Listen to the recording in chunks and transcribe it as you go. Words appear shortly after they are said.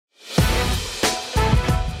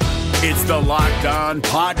It's the Locked On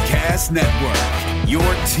Podcast Network, your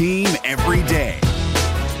team every day.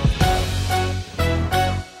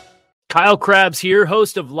 Kyle Krabs here,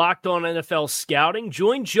 host of Locked On NFL Scouting.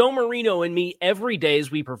 Join Joe Marino and me every day as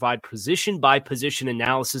we provide position-by-position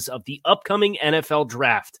analysis of the upcoming NFL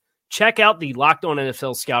Draft. Check out the Locked On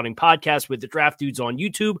NFL Scouting podcast with the Draft Dudes on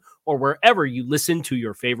YouTube or wherever you listen to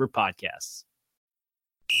your favorite podcasts.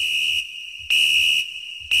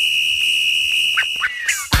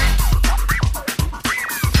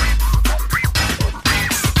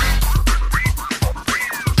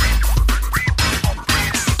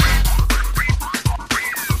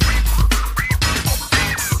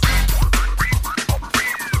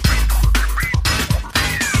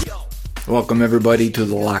 Welcome, everybody, to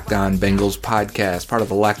the Locked On Bengals podcast, part of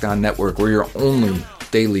the Locked On Network. We're your only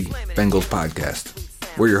daily Bengals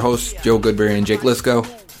podcast. We're your hosts, Joe Goodberry and Jake Lisco.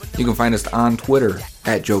 You can find us on Twitter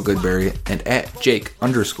at Joe Goodberry and at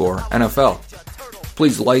Jake_NFL.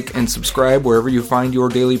 Please like and subscribe wherever you find your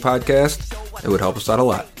daily podcast. It would help us out a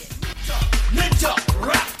lot.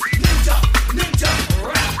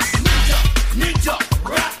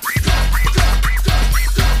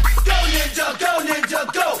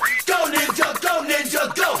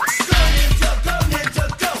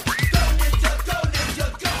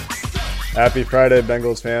 Happy Friday,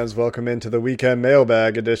 Bengals fans. Welcome into the weekend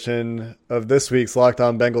mailbag edition of this week's Locked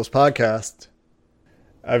On Bengals podcast.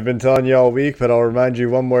 I've been telling you all week, but I'll remind you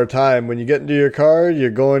one more time. When you get into your car, you're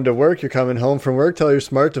going to work, you're coming home from work, tell your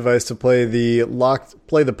smart device to play the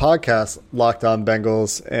podcast Locked On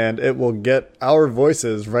Bengals, and it will get our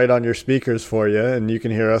voices right on your speakers for you, and you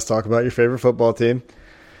can hear us talk about your favorite football team.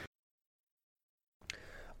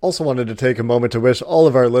 Also wanted to take a moment to wish all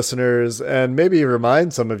of our listeners and maybe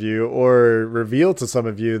remind some of you or reveal to some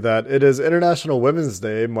of you that it is International Women's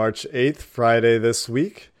Day, March 8th, Friday this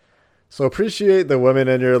week. So appreciate the women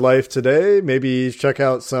in your life today. Maybe check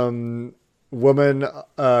out some women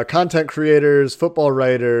content creators, football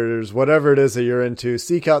writers, whatever it is that you're into.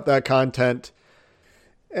 Seek out that content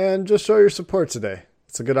and just show your support today.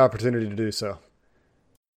 It's a good opportunity to do so.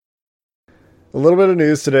 A little bit of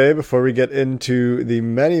news today before we get into the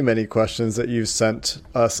many, many questions that you've sent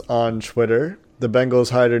us on Twitter. The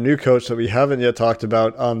Bengals hired a new coach that we haven't yet talked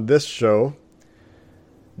about on this show.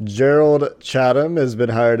 Gerald Chatham has been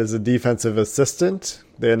hired as a defensive assistant.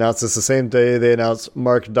 They announced this the same day they announced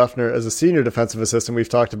Mark Duffner as a senior defensive assistant. We've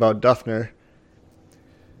talked about Duffner.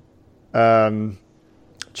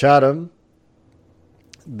 Chatham.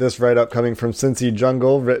 This write-up coming from Cincy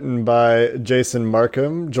Jungle, written by Jason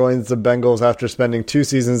Markham, joins the Bengals after spending 2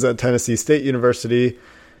 seasons at Tennessee State University,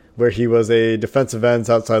 where he was a defensive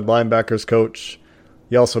ends outside linebackers coach.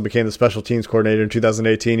 He also became the special teams coordinator in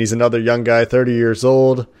 2018. He's another young guy, 30 years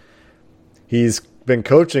old. He's been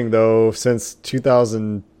coaching, though, since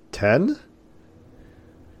 2010,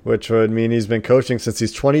 which would mean he's been coaching since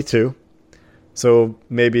he's 22. So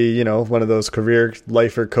maybe, one of those career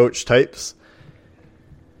lifer coach types.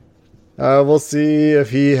 We'll see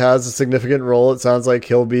if he has a significant role. It sounds like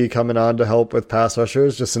he'll be coming on to help with pass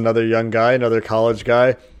rushers. Just another young guy, another college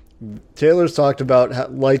guy. Taylor's talked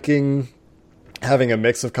about liking having a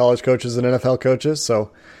mix of college coaches and NFL coaches.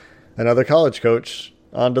 So another college coach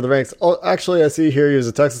onto the ranks. Oh, actually, I see here he was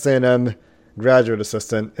a Texas A&M graduate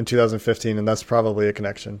assistant in 2015, and that's probably a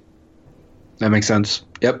connection. That makes sense.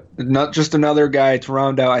 Yep. Not just another guy to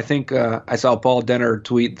round out. I think I saw Paul Denner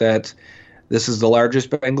tweet that this is the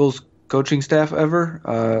largest Bengals coaching staff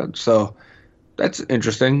ever. So that's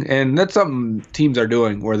interesting. And that's something teams are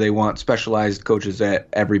doing where they want specialized coaches at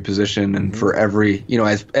every position. And for every,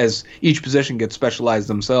 as each position gets specialized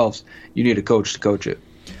themselves, you need a coach to coach it.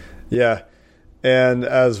 Yeah. And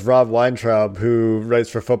as Rob Weintraub, who writes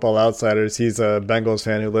for Football Outsiders, he's a Bengals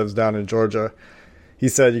fan who lives down in Georgia. He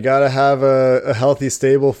said, you got to have a healthy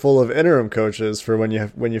stable full of interim coaches for when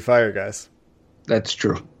you fire guys. That's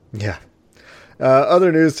true. Yeah.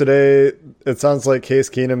 Other news today, it sounds like Case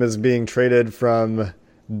Keenum is being traded from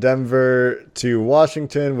Denver to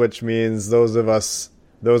Washington, which means those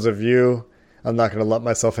of you, I'm not going to lump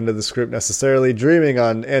myself into this group necessarily, dreaming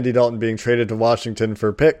on Andy Dalton being traded to Washington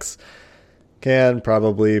for picks, can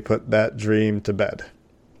probably put that dream to bed.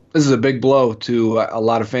 This is a big blow to a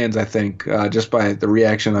lot of fans, I think, just by the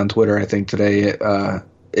reaction on Twitter. I think today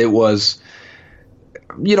it was...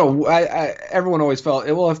 everyone always felt,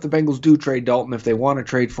 well, if the Bengals do trade Dalton, if they want to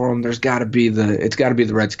trade for him, it's got to be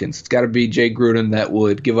the Redskins. It's got to be Jay Gruden that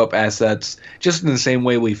would give up assets, just in the same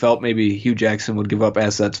way we felt maybe Hugh Jackson would give up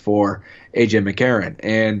assets for A.J. McCarron.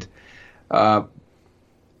 And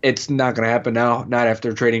it's not going to happen now, not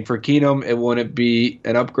after trading for Keenum. It wouldn't be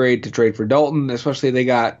an upgrade to trade for Dalton, especially they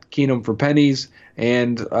got Keenum for pennies.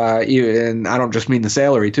 And I don't just mean the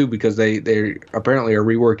salary, too, because they apparently are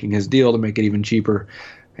reworking his deal to make it even cheaper.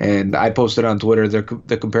 And I posted on Twitter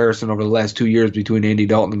the comparison over the last 2 years between Andy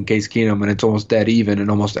Dalton and Case Keenum, and it's almost dead even in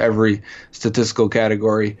almost every statistical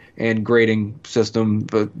category and grading system,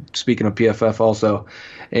 but speaking of PFF also.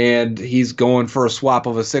 And he's going for a swap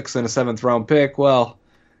of a 6th and a 7th round pick. Well,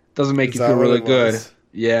 it doesn't make you feel really good.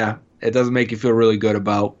 Yeah, it doesn't make you feel really good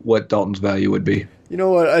about what Dalton's value would be. You know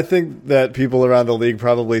what? I think that people around the league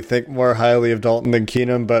probably think more highly of Dalton than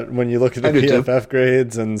Keenum, but when you look at the PFF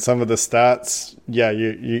grades and some of the stats, yeah,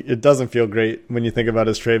 it doesn't feel great when you think about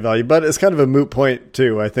his trade value. But it's kind of a moot point,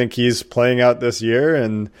 too. I think he's playing out this year,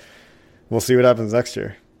 and we'll see what happens next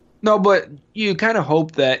year. No, but you kind of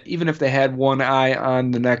hope that even if they had one eye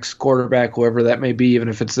on the next quarterback, whoever that may be, even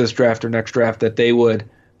if it's this draft or next draft, that they would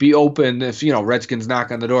be open if, Redskins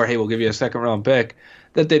knock on the door, hey, we'll give you a 2nd-round pick,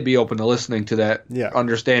 that they'd be open to listening to that,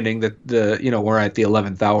 understanding that we're at the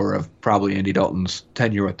 11th hour of probably Andy Dalton's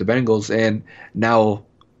tenure with the Bengals, and now,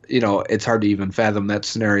 it's hard to even fathom that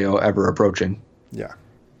scenario ever approaching. Yeah.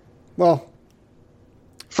 Well,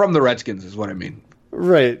 from the Redskins is what I mean.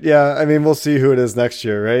 Right. Yeah. I mean, we'll see who it is next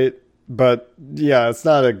year, right? But yeah, it's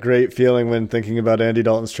not a great feeling when thinking about Andy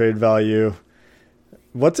Dalton's trade value.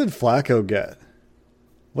 What did Flacco get?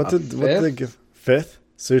 What did they give? 5th?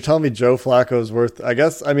 So you're telling me Joe Flacco's worth, I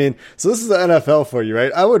guess, so this is the NFL for you,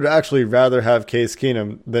 right? I would actually rather have Case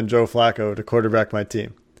Keenum than Joe Flacco to quarterback my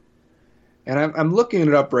team. And I'm looking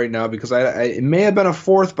it up right now because it may have been a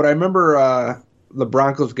 4th, but I remember the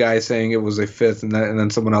Broncos guy saying it was a 5th and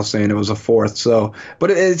then someone else saying it was a 4th. So,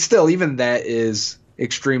 but it's still, even that is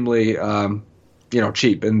extremely,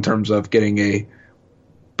 cheap in terms of getting a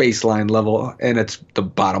baseline level, and it's the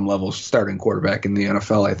bottom level starting quarterback in the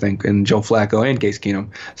NFL, I think, in Joe Flacco and Case Keenum.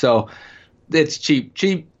 So it's cheap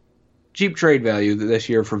trade value this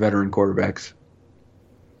year for veteran quarterbacks.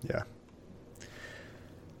 Yeah.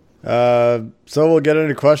 So we'll get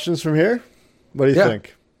into questions from here. What do you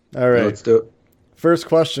think? All right. Yeah, let's do it. First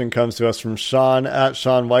question comes to us from Sean at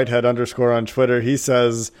 @SeanWhitehead_ on Twitter. He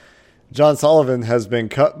says, John Sullivan has been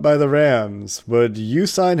cut by the Rams. Would you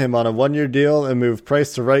sign him on a 1-year deal and move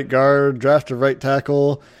Price to right guard, draft a right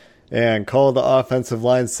tackle, and call the offensive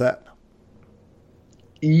line set?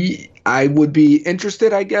 I would be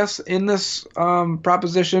interested, I guess, in this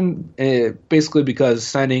proposition, basically because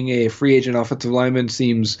signing a free agent offensive lineman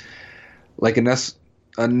seems like a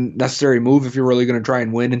necessary move if you're really going to try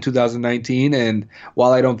and win in 2019. And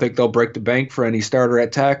while I don't think they'll break the bank for any starter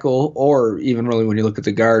at tackle, or even really when you look at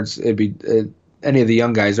the guards, it'd be any of the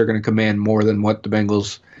young guys are going to command more than what the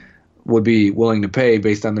Bengals would be willing to pay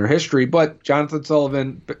based on their history. But Jonathan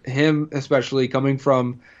Sullivan, him especially coming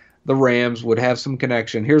from the Rams, would have some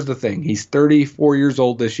connection. Here's the thing. He's 34 years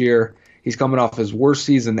old this year. He's coming off his worst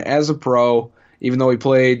season as a pro. Even though he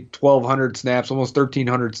played 1,200 snaps, almost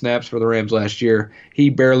 1,300 snaps for the Rams last year, he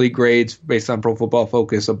barely grades based on Pro Football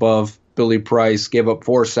Focus above Billy Price, gave up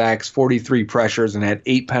 4 sacks, 43 pressures, and had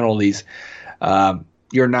 8 penalties.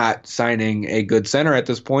 You're not signing a good center at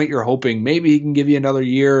this point. You're hoping maybe he can give you another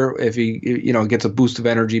year if he gets a boost of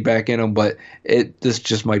energy back in him, but this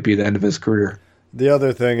just might be the end of his career. The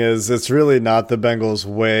other thing is, it's really not the Bengals'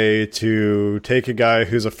 way to take a guy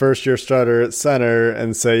who's a first-year starter at center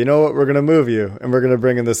and say, you know what, we're going to move you, and we're going to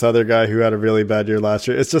bring in this other guy who had a really bad year last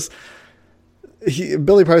year. It's just,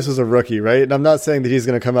 Billy Price was a rookie, right? And I'm not saying that he's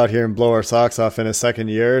going to come out here and blow our socks off in his second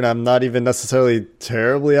year, and I'm not even necessarily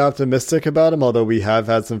terribly optimistic about him, although we have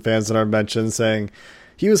had some fans in our mentions saying,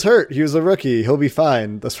 he was hurt, he was a rookie, he'll be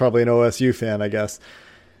fine. That's probably an OSU fan, I guess.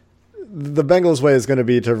 The Bengals' way is going to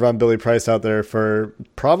be to run Billy Price out there for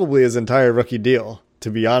probably his entire rookie deal, to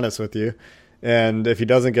be honest with you. And if he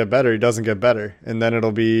doesn't get better, he doesn't get better. And then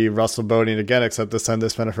it'll be Russell Bodine again, except this time they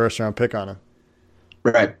spent a first-round pick on him.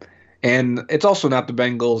 Right. And it's also not the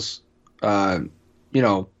Bengals, kind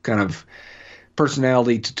of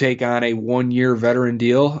personality to take on a 1-year veteran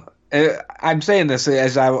deal. I'm saying this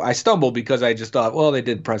as I stumble because I just thought, well, they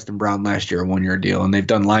did Preston Brown last year, a 1-year deal, and they've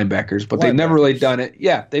done linebackers, but they've never really done it.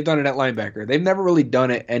 Yeah, they've done it at linebacker. They've never really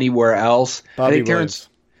done it anywhere else. Bobby Williams.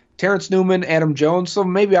 Terrence Newman, Adam Jones. So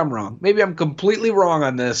maybe I'm wrong. Maybe I'm completely wrong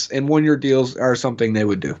on this, and 1-year deals are something they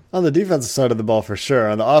would do. On the defensive side of the ball, for sure.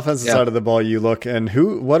 On the offensive side of the ball, you look, and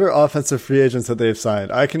what are offensive free agents that they've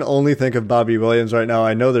signed? I can only think of Bobby Williams right now.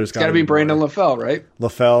 I know there's got to be Brandon LaFell, right?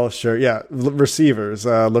 LaFell, sure. Yeah, receivers.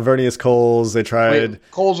 Lavernius Coles, they tried.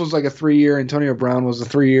 Coles was like a 3-year. Antonio Brown was a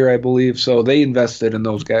 3-year, I believe. So they invested in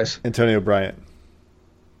those guys. Antonio Bryant.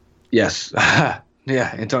 Yes. Yeah,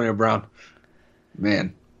 Antonio Brown.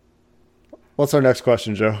 Man. What's our next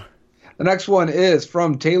question, Joe? The next one is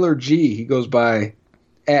from Taylor G. He goes by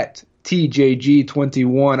at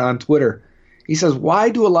TJG21 on Twitter. He says, why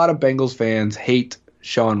do a lot of Bengals fans hate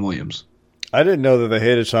Sean Williams? I didn't know that they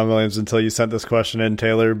hated Sean Williams until you sent this question in,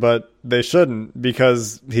 Taylor, but they shouldn't,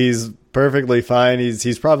 because he's perfectly fine.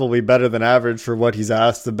 He's probably better than average for what he's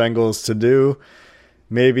asked the Bengals to do.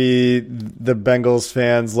 Maybe the Bengals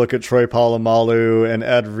fans look at Troy Polamalu and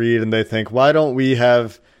Ed Reed and they think, why don't we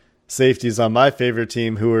have safeties on my favorite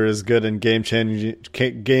team who are as good and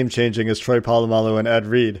game-changing as Troy Polamalu and Ed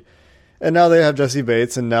Reed? And now they have Jesse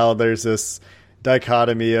Bates, and now there's this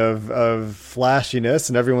dichotomy of flashiness,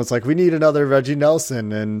 and everyone's like, we need another Reggie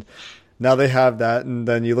Nelson, and now they have that. And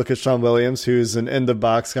then you look at Sean Williams, who's an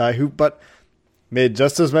in-the-box guy but made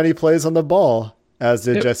just as many plays on the ball as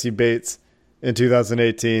did Jesse Bates in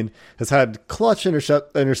 2018, has had clutch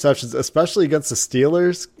interceptions, especially against the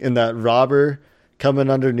Steelers in that robber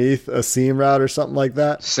coming underneath a seam route or something like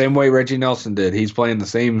that. Same way Reggie Nelson did. He's playing the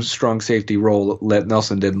same strong safety role that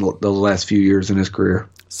Nelson did in those last few years in his career.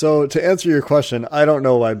 So to answer your question, I don't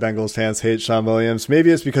know why Bengals fans hate Sean Williams.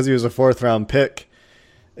 Maybe it's because he was a 4th-round pick,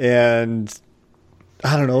 and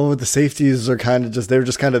I don't know, the safeties are they were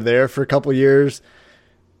just kind of there for a couple years.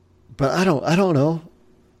 But I don't know.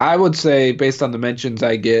 I would say, based on the mentions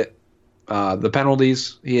I get, the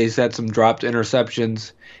penalties, he's had some dropped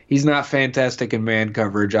interceptions. He's not fantastic in man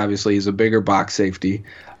coverage. Obviously, he's a bigger box safety.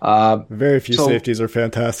 Very few safeties are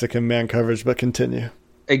fantastic in man coverage, but continue.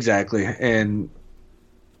 Exactly. And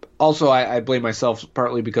also, I blame myself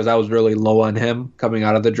partly because I was really low on him coming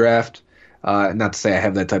out of the draft. Not to say I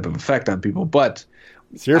have that type of effect on people, but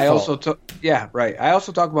it's your fault. I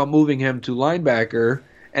also talk about moving him to linebacker,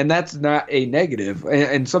 and that's not a negative.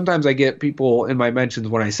 And sometimes I get people in my mentions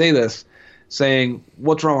when I say this saying,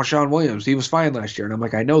 what's wrong with Sean Williams? He was fine last year. And I'm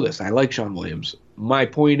like, I know this. I like Sean Williams. My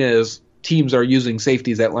point is, teams are using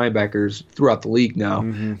safeties at linebackers throughout the league now,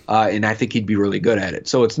 and I think he'd be really good at it.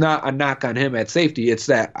 So it's not a knock on him at safety. It's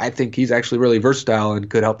that I think he's actually really versatile and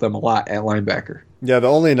could help them a lot at linebacker. Yeah, the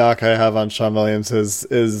only knock I have on Sean Williams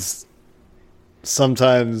is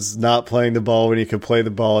sometimes not playing the ball when he could play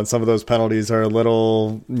the ball, and some of those penalties are a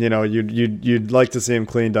little, you'd like to see him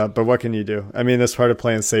cleaned up, but what can you do? I mean, that's part of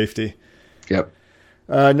playing safety. Yep.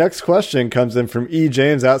 Next question comes in from E.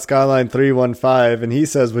 James at Skyline315, and he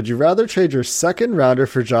says, would you rather trade your 2nd rounder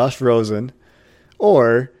for Josh Rosen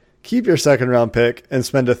or keep your 2nd round pick and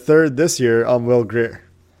spend a 3rd this year on Will Grier?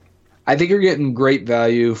 I think you're getting great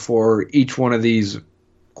value for each one of these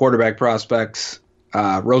quarterback prospects.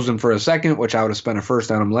 Rosen for a 2nd, which I would have spent a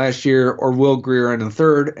 1st on him last year, or Will Grier in a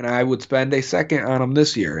 3rd, and I would spend a 2nd on him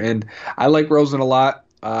this year. And I like Rosen a lot.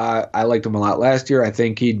 I liked him a lot last year. I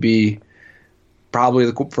think he'd be probably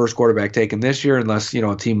the first quarterback taken this year, unless,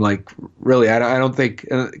 a team like really, I don't think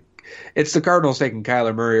it's the Cardinals taking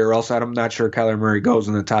Kyler Murray, or else I'm not sure Kyler Murray goes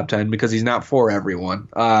in the top 10 because he's not for everyone.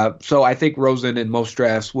 So I think Rosen in most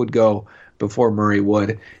drafts would go before Murray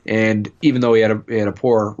would. And even though he had a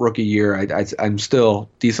poor rookie year, I'm still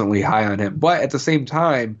decently high on him. But at the same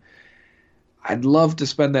time, I'd love to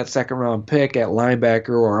spend that 2nd round pick at linebacker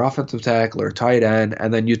or offensive tackle or tight end,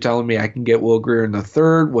 and then you telling me I can get Will Grier in the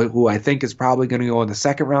 3rd, who I think is probably going to go in the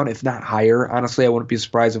 2nd round, if not higher. Honestly, I wouldn't be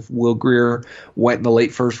surprised if Will Grier went in the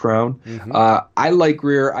late 1st round. I like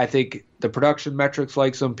Grier. I think the production metrics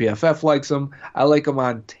likes him. PFF likes him. I like him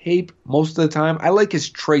on tape most of the time. I like his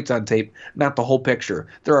traits on tape, not the whole picture.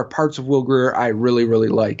 There are parts of Will Grier I really, really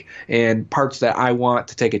like, and parts that I want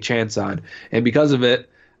to take a chance on. And because of it,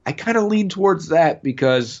 I kind of lean towards that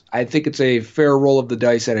because I think it's a fair roll of the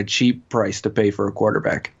dice at a cheap price to pay for a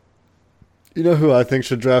quarterback. You know who I think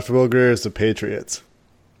should draft Will Grier is the Patriots.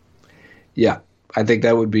 Yeah, I think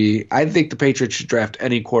the Patriots should draft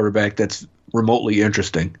any quarterback that's remotely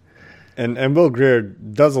interesting. And Will Grier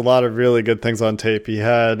does a lot of really good things on tape. He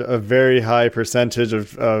had a very high percentage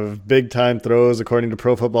of big-time throws, according to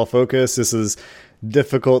Pro Football Focus. This is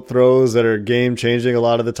difficult throws that are game-changing a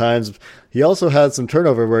lot of the times. He also had some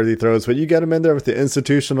turnover-worthy throws, but you get him in there with the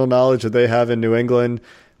institutional knowledge that they have in New England,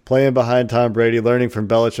 playing behind Tom Brady, learning from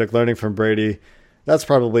Belichick, learning from Brady. That's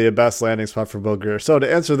probably a best landing spot for Will Grier. So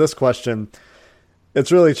to answer this question,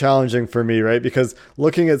 it's really challenging for me, right? Because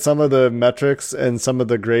looking at some of the metrics and some of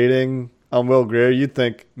the grading on Will Grier, you'd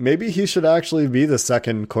think maybe he should actually be the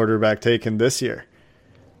 2nd quarterback taken this year.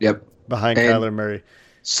 Yep. Behind Kyler Murray.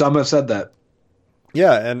 Some have said that.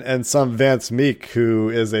 Yeah, and some Vance Meek, who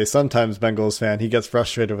is a sometimes Bengals fan, he gets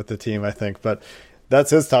frustrated with the team, I think, but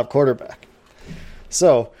that's his top quarterback.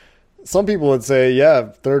 So Some people would say, yeah,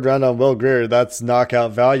 third round on Will Grier, that's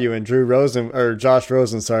knockout value. And Josh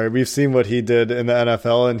Rosen, sorry, we've seen what he did in the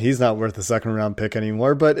NFL, and he's not worth a second round pick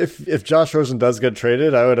anymore. But if Josh Rosen does get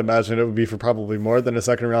traded, I would imagine it would be for probably more than a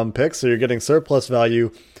second round pick. So you're getting surplus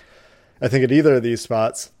value, I think, at either of these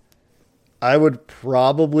spots. I would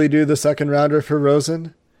probably do the second rounder for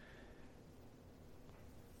Rosen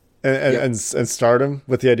and start him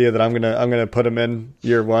with the idea that I'm gonna put him in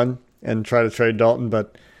year one and try to trade Dalton,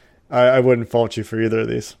 but I wouldn't fault you for either of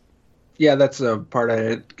these. Yeah, that's a part I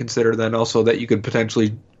had considered then also, that you could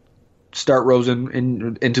potentially start Rosen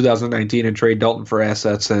in 2019 and trade Dalton for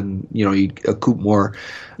assets, and you coup more.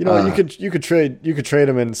 You could trade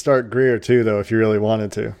him and start Grier too, though, if you really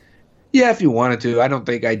wanted to. Yeah, if you wanted to. I don't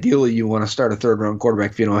think ideally you want to start a third-round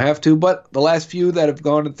quarterback if you don't have to, but the last few that have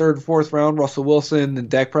gone in third and fourth round, Russell Wilson and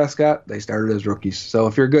Dak Prescott, they started as rookies. So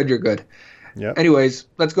if you're good, you're good. Yeah. Anyways,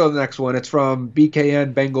 let's go to the next one. It's from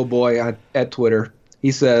BKN Bengal Boy at Twitter.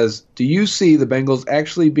 He says, do you see the Bengals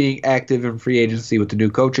actually being active in free agency with the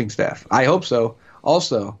new coaching staff? I hope so.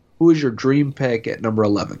 Also, who is your dream pick at number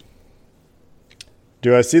 11?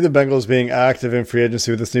 Do I see the Bengals being active in free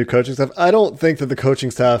agency with this new coaching staff? I don't think that the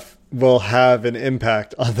coaching staff will have an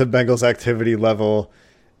impact on the Bengals' activity level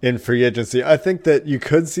in free agency. I think that you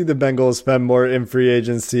could see the Bengals spend more in free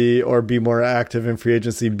agency or be more active in free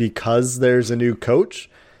agency because there's a new coach.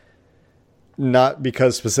 Not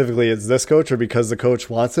because specifically it's this coach or because the coach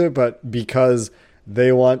wants it, but because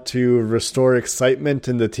they want to restore excitement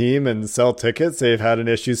in the team and sell tickets. They've had an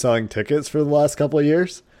issue selling tickets for the last couple of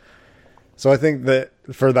years. So I think that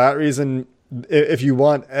for that reason, if you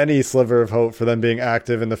want any sliver of hope for them being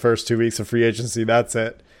active in the first 2 weeks of free agency, that's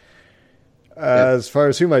it. As far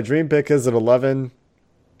as who my dream pick is at 11.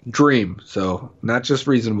 Dream. So not just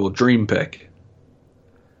reasonable, dream pick.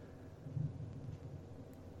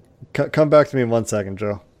 Come back to me in 1 second,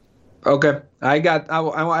 Joe. Okay. I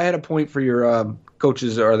had a point for your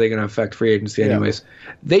coaches. Are they going to affect free agency anyways?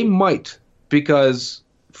 Yeah. They might, because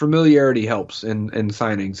familiarity helps in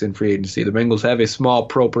signings in free agency. The Bengals have a small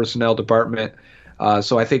pro personnel department.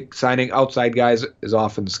 So I think signing outside guys is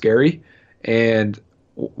often scary. And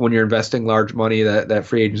when you're investing large money that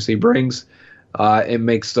free agency brings, it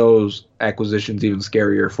makes those acquisitions even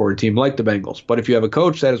scarier for a team like the Bengals. But if you have a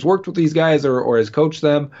coach that has worked with these guys or has coached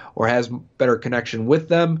them or has better connection with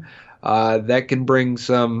them, that can bring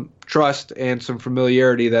some trust and some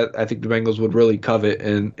familiarity that I think the Bengals would really covet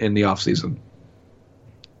in the offseason.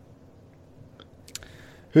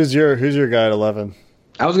 Who's your guy at 11?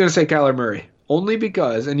 I was going to say Kyler Murray, only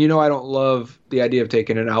because, and I don't love the idea of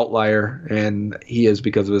taking an outlier, and he is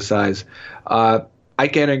because of his size. I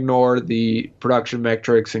can't ignore the production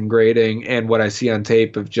metrics and grading and what I see on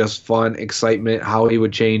tape of just fun, excitement, how he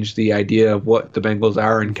would change the idea of what the Bengals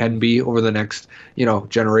are and can be over the next,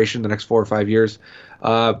 generation, the next 4 or 5 years.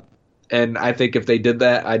 And I think if they did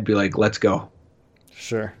that, I'd be like, let's go.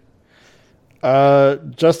 Sure.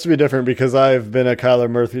 Just to be different, because I've been a Kyler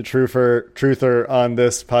Murphy truther on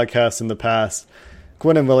this podcast in the past,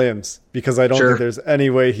 Quinnen Williams, because I don't think there's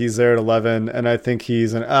any way he's there at 11, and I think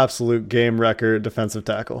he's an absolute game record defensive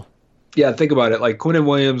tackle. Yeah, think about it. Like Quinnen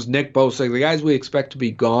Williams, Nick Bosa, the guys we expect to be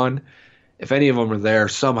gone, if any of them are there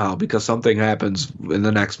somehow because something happens in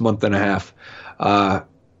the next month and a half,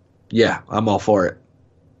 yeah, I'm all for it.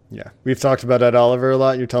 Yeah, we've talked about Ed Oliver a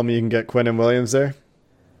lot. You're telling me you can get Quinnen Williams there?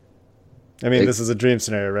 I mean, this is a dream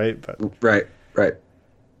scenario, right? But Right.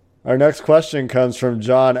 Our next question comes from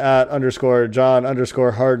John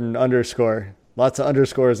 @John_Harden_. Lots of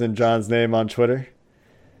underscores in John's name on Twitter.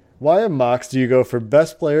 Why in mocks do you go for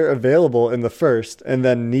best player available in the first and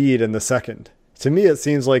then need in the second? To me, it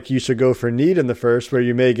seems like you should go for need in the first, where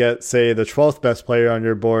you may get, say, the 12th best player on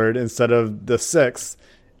your board instead of the 6th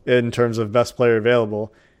in terms of best player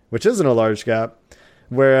available, which isn't a large gap.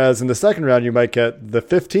 Whereas in the second round, you might get the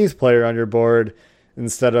 15th player on your board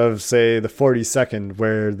instead of, say, the 42nd,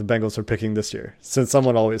 where the Bengals are picking this year, since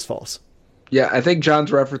someone always falls. Yeah, I think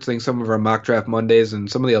John's referencing some of our mock draft Mondays and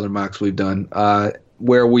some of the other mocks we've done,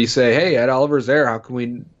 where we say, hey, Ed Oliver's there. How can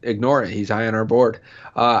we ignore it? He's high on our board.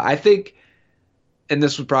 I think, and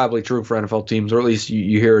this was probably true for NFL teams, or at least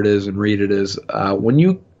you hear it is and read it is, when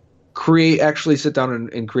you actually sit down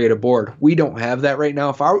and create a board, we don't have that right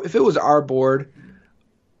now. If it was our board,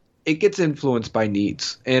 it gets influenced by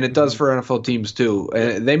needs, and it does for NFL teams too.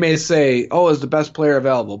 And they may say, oh, is the best player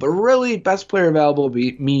available? But really, best player available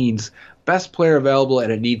means best player available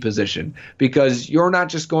at a need position, because you're not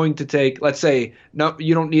just going to take, let's say, no,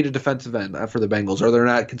 you don't need a defensive end for the Bengals, or they're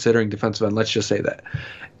not considering defensive end. Let's just say that.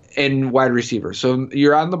 and wide receiver. So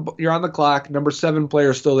you're on the clock. Number 7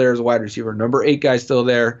 player still there as a wide receiver. Number 8 guy still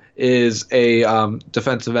there is a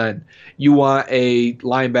defensive end. You want a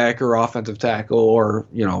linebacker, offensive tackle, or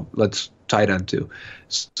let's tight end too.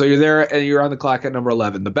 So you're there and you're on the clock at number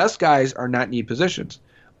 11. The best guys are not need positions,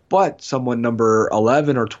 but someone number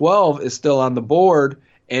 11 or 12 is still on the board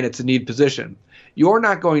and it's a need position. You're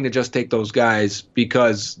not going to just take those guys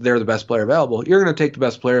because they're the best player available. You're going to take the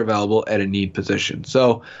best player available at a need position.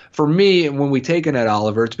 So for me, when we take an Ed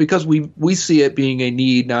Oliver, it's because we see it being a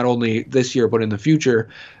need not only this year but in the future.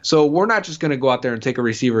 So we're not just going to go out there and take a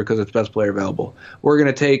receiver because it's best player available. We're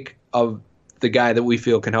going to take the guy that we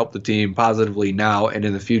feel can help the team positively now and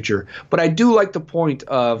in the future. But I do like the point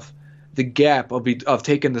of the gap of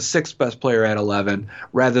taking the 6th best player at 11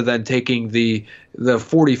 rather than taking the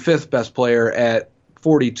 45th best player at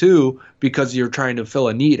 42 because you're trying to fill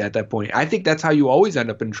a need at that point. I think that's how you always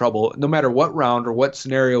end up in trouble, no matter what round or what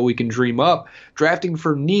scenario we can dream up. Drafting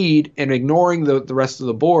for need and ignoring the rest of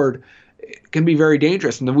the board can be very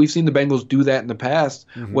dangerous. And then we've seen the Bengals do that in the past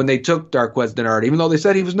when they took Darqueze Dennard. Even though they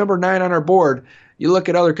said he was number 9 on our board, you look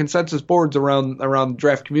at other consensus boards around the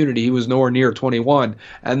draft community, he was nowhere near 21.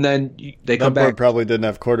 And then they come back. That board probably didn't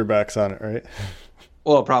have quarterbacks on it, right?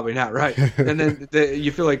 Well, probably not, right? And then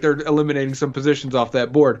you feel like they're eliminating some positions off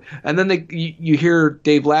that board. And then you hear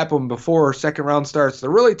Dave Lapham before second round starts.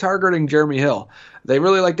 They're really targeting Jeremy Hill. They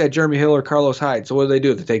really like that Jeremy Hill or Carlos Hyde. So what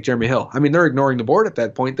do? They take Jeremy Hill. I mean, they're ignoring the board at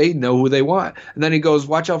that point. They know who they want. And then he goes,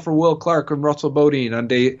 watch out for Will Clark and Russell Bodine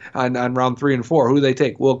on round 3 and 4. Who do they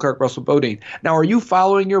take? Will Clark, Russell Bodine. Now, are you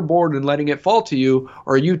following your board and letting it fall to you,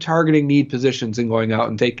 or are you targeting need positions and going out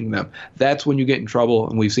and taking them? That's when you get in trouble,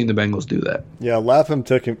 and we've seen the Bengals do that. Yeah, Lapham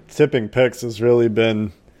tipping picks has really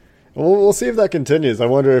been – we'll see if that continues. I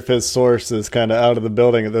wonder if his source is kind of out of the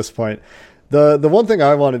building at this point. The one thing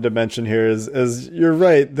I wanted to mention here is you're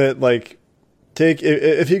right that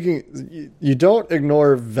if you can, you don't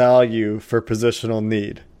ignore value for positional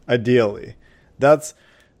need. Ideally, that's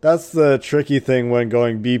the tricky thing when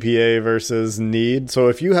going BPA versus need. So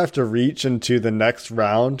if you have to reach into the next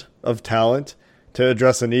round of talent to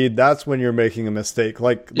address a need, that's when you're making a mistake.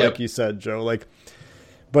 Like you said, Joe.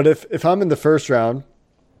 But if I'm in the first round,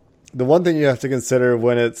 the one thing you have to consider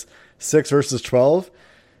when it's 6 versus 12.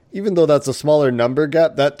 Even though that's a smaller number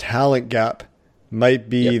gap, that talent gap might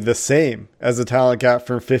be the same as a talent gap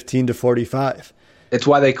from 15 to 45. It's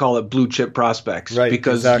why they call it blue chip prospects, right?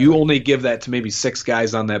 Because you only give that to maybe 6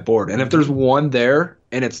 guys on that board. And if there's one there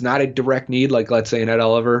and it's not a direct need, like let's say an Ed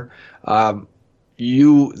Oliver,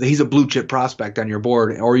 he's a blue chip prospect on your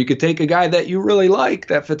board. Or you could take a guy that you really like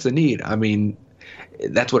that fits a need. I mean,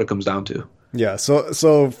 that's what it comes down to. Yeah. So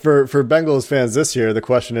for Bengals fans this year, the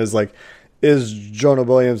question is is Jonah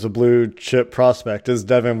Williams a blue chip prospect? Is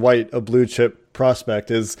Devin White a blue chip prospect?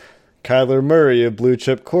 Is Kyler Murray a blue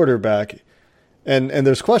chip quarterback? And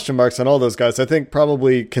there's question marks on all those guys. I think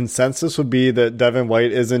probably consensus would be that Devin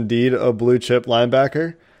White is indeed a blue chip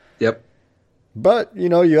linebacker. Yep. But,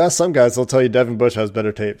 you ask some guys, they'll tell you Devin Bush has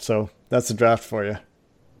better tape. So that's the draft for you.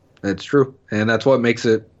 That's true. And that's what makes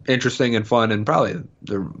it interesting and fun, and probably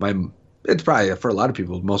it's probably, for a lot of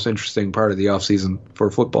people, the most interesting part of the offseason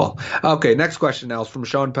for football. Okay, next question now is from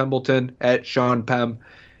Sean Pembleton at Sean Pem.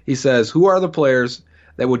 He says, who are the players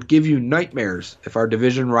that would give you nightmares if our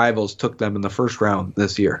division rivals took them in the first round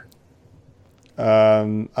this year?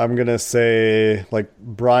 I'm going to say,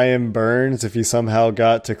 Brian Burns, if he somehow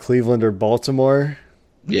got to Cleveland or Baltimore.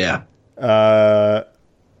 Yeah.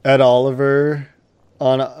 Ed Oliver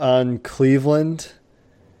on Cleveland.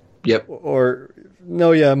 Yep.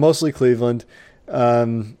 Mostly Cleveland.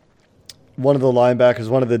 One of the linebackers,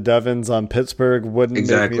 one of the Devons on Pittsburgh wouldn't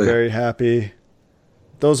make me very happy.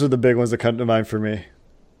 Those are the big ones that come to mind for me.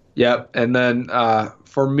 Yep. And then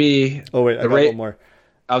for me... Oh, wait, I got one more.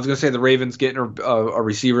 I was going to say the Ravens getting a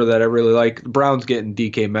receiver that I really like. The Browns getting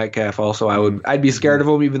DK Metcalf also. I'd be scared of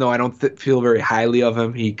him, even though I don't feel very highly of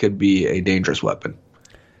him. He could be a dangerous weapon.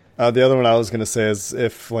 The other one I was going to say is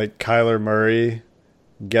if, Kyler Murray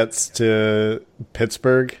gets to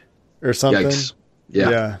Pittsburgh or something. Yikes.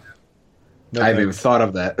 Yeah. No, I haven't even thought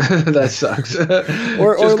of that. That sucks.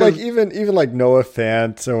 or even Noah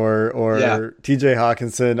Fant or TJ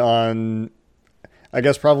Hawkinson on, I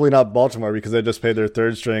guess probably not Baltimore because they just paid their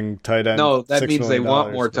third string tight end. No, that means they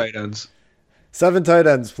want more tight ends. 7 tight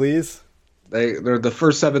ends, please. They're the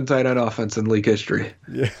first 7 tight end offense in league history.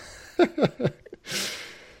 Yeah.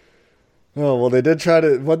 Oh, well, they did try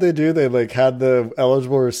to. What they do, they had the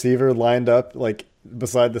eligible receiver lined up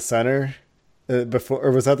beside the center before,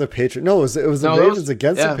 or was that the Patriots? No, it was the Ravens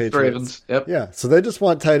against the Patriots. Ravens. Yep. Yeah, so they just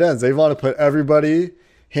want tight ends. They want to put everybody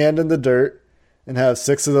hand in the dirt and have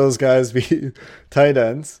 6 of those guys be tight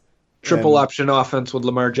ends. Triple option offense with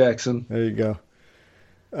Lamar Jackson. There you go.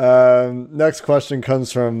 Next question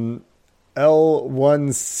comes from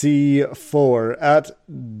L1C4 at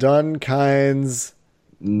Dunkines.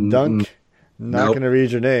 Dunk. Not going to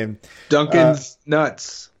read your name. Duncan's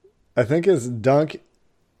nuts. I think it's Dunk.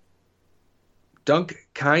 Dunk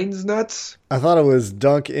Kynes nuts? I thought it was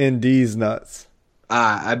Dunk in D's nuts.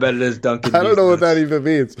 I bet it is Duncan. I don't know what that even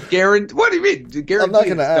means. What do you mean? I'm not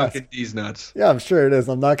going to ask. Duncan D's nuts. Yeah, I'm sure it is.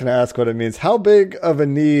 I'm not going to ask what it means. How big of a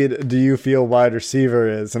need do you feel wide receiver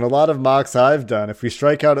is? And a lot of mocks I've done, if we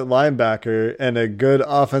strike out at linebacker and a good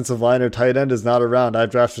offensive line or tight end is not around,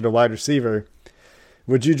 I've drafted a wide receiver.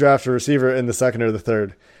 Would you draft a receiver in the second or the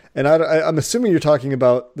third? And I'm assuming you're talking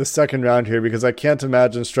about the second round here because I can't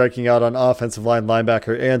imagine striking out on offensive line,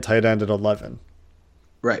 linebacker, and tight end at 11.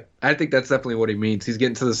 Right. I think that's definitely what he means. He's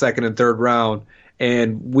getting to the second and third round,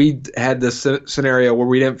 and we had this scenario where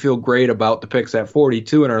we didn't feel great about the picks at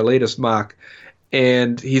 42 in our latest mock,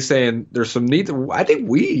 and he's saying there's some need. I think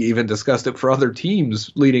we even discussed it for other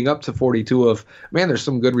teams leading up to 42 of, man, there's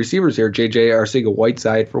some good receivers here, J.J.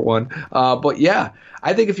 Arcega-Whiteside for one. But, yeah,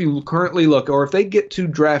 I think if you currently look, or if they get to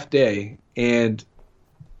draft day and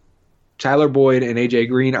Tyler Boyd and A.J.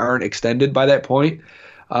 Green aren't extended by that point,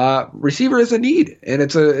 receiver is a need, and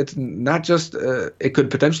it's not just it could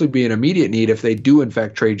potentially be an immediate need if they do in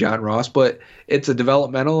fact trade John Ross, but it's a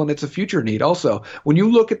developmental and it's a future need also. When you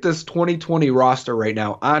look at this 2020 roster right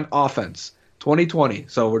now on offense, 2020,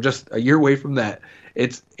 so we're just a year away from that.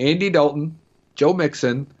 It's Andy Dalton, Joe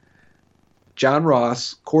Mixon, John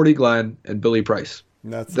Ross, Cordy Glenn, and Billy Price.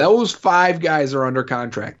 Those 5 guys are under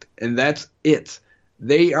contract, and that's it.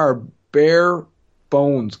 They are bare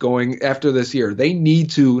bones going after this year. They need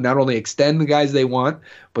to not only extend the guys they want,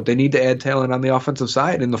 but they need to add talent on the offensive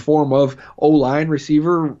side in the form of O-line,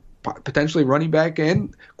 receiver, potentially running back,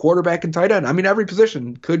 and quarterback and tight end. I mean, every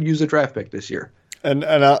position could use a draft pick this year. And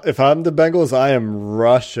if I'm the Bengals, I am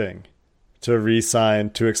rushing to re-sign,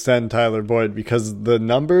 to extend Tyler Boyd, because the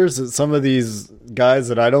numbers that some of these guys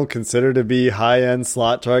that I don't consider to be high-end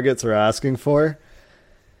slot targets are asking for.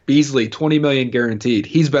 Beasley, $20 million guaranteed.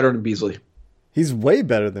 He's better than Beasley. He's way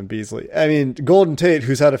better than Beasley. I mean, Golden Tate,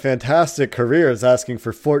 who's had a fantastic career, is asking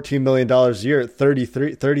for $14 million a year at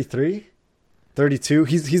 33, 33, 32.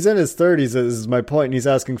 He's in his 30s, is my point, and he's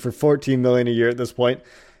asking for $14 million a year at this point.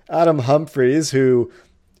 Adam Humphries, who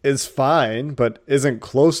is fine, but isn't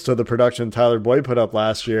close to the production Tyler Boyd put up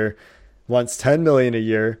last year, wants $10 million a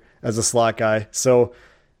year as a slot guy. So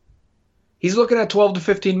he's looking at $12 to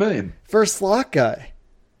 $15 million for a slot guy.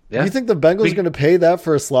 Yeah. You think the Bengals are going to pay that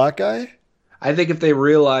for a slot guy? I think if they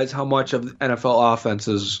realize how much of NFL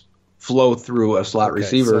offenses flow through a slot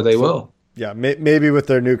receiver, they will. Yeah, maybe with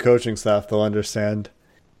their new coaching staff, they'll understand.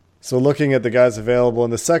 So looking at the guys available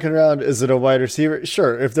in the second round, is it a wide receiver?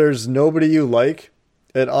 Sure, if there's nobody you like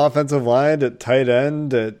at offensive line, at tight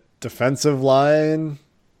end, at defensive line,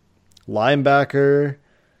 linebacker.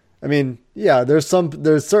 I mean, yeah, there's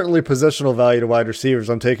certainly positional value to wide receivers.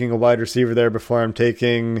 I'm taking a wide receiver there before I'm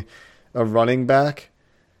taking a running back.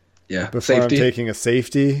 Yeah, before safety. I'm taking a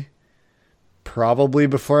safety, probably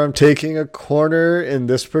before I'm taking a corner in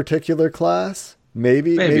this particular class.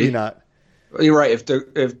 Maybe not. You're right.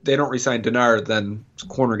 If they don't re-sign Denard, then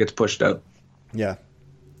corner gets pushed out. Yeah.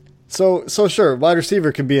 So sure, wide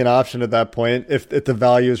receiver can be an option at that point if the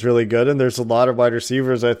value is really good. And there's a lot of wide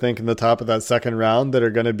receivers, I think, in the top of that second round that are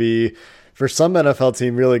going to be, for some NFL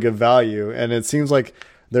team, really good value. And it seems like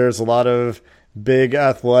there's a lot of big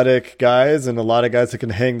athletic guys and a lot of guys that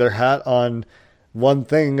can hang their hat on one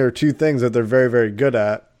thing or two things that they're very, very good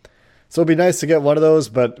at. So it'd be nice to get one of those,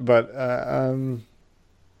 but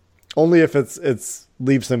only if it's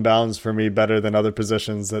leaps and bounds for me better than other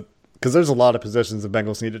positions, because there's a lot of positions the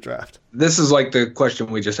Bengals need to draft. This is like the question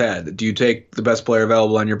we just had. Do you take the best player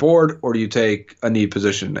available on your board, or do you take a need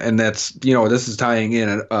position? And that's, this is tying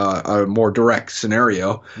in a more direct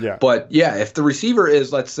scenario. Yeah. But yeah, if the receiver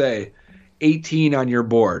is, let's say, 18 on your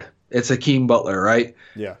board, it's Hakeem Butler, right?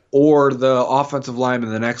 Yeah. Or the offensive lineman,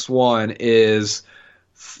 the next one is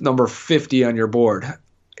number 50 on your board.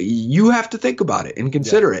 You have to think about it and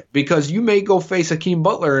consider it, because you may go face Hakeem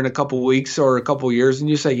Butler in a couple weeks or a couple years, and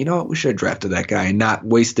you say, you know what, we should have drafted that guy and not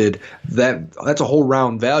wasted that. That's a whole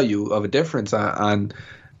round value of a difference on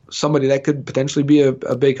somebody that could potentially be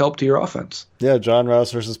a big help to your offense. Yeah, John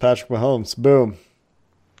Ross versus Patrick Mahomes. Boom.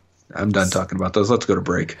 I'm done talking about those. Let's go to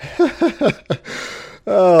break.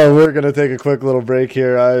 Oh, we're going to take a quick little break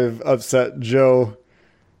here. I've upset Joe.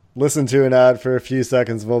 Listen to an ad for a few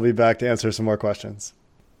seconds, and we'll be back to answer some more questions.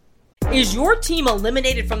 Is your team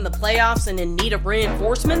eliminated from the playoffs and in need of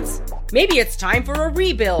reinforcements? Maybe it's time for a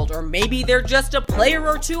rebuild, or maybe they're just a player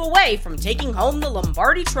or two away from taking home the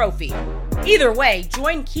Lombardi Trophy. Either way,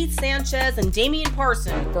 join Keith Sanchez and Damian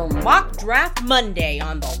Parson for Mock Draft Monday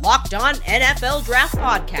on the Locked On NFL Draft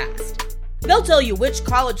Podcast. They'll tell you which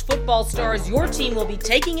college football stars your team will be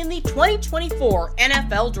taking in the 2024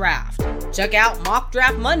 NFL Draft. Check out Mock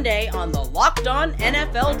Draft Monday on the Locked On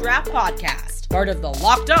NFL Draft Podcast, part of the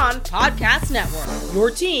Locked On Podcast Network, your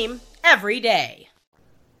team every day.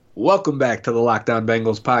 Welcome back to the Locked On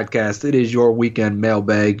Bengals podcast. It is your weekend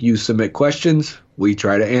mailbag. You submit questions, we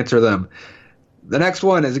try to answer them. The next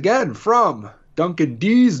one is again from Duncan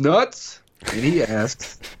D's Nuts, and he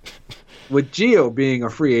asks, with Gio being a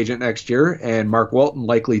free agent next year and Mark Walton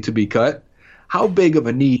likely to be cut, how big of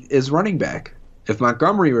a need is running back? If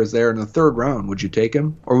Montgomery was there in the third round, would you take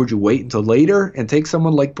him? Or would you wait until later and take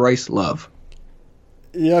someone like Bryce Love?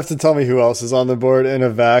 You have to tell me who else is on the board in a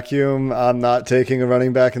vacuum. I'm not taking a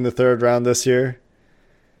running back in the third round this year.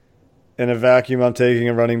 In a vacuum, I'm taking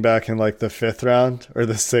a running back in like the fifth round or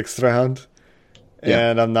the sixth round. Yeah.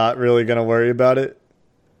 And I'm not really going to worry about it.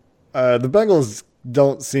 The Bengals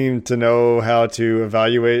don't seem to know how to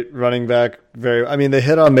evaluate running back they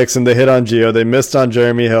hit on Mixon, they hit on Gio, they missed on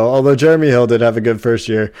Jeremy Hill, although Jeremy Hill did have a good first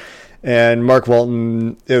year, and Mark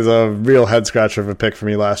Walton is a real head scratcher of a pick for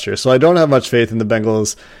me last year, so I don't have much faith in the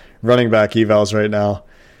Bengals running back evals right now.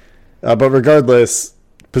 But regardless,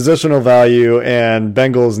 positional value and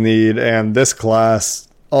Bengals need and this class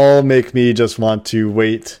all make me just want to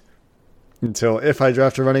wait until, if I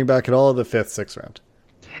draft a running back at all, the fifth, sixth round.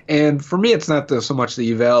 And for me, it's not so much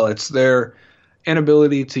the eval, it's their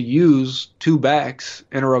inability to use two backs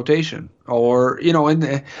in a rotation. Or, and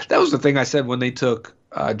that was the thing I said when they took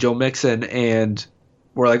Joe Mixon and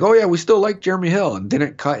were like, oh, yeah, we still like Jeremy Hill, and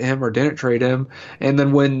didn't cut him or didn't trade him. And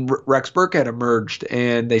then when Rex Burkhead emerged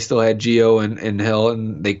and they still had Gio and Hill,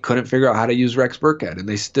 and they couldn't figure out how to use Rex Burkhead, and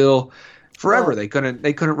they still forever they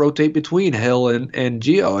couldn't rotate between Hill and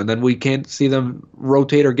Gio, and then we can't see them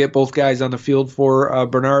rotate or get both guys on the field for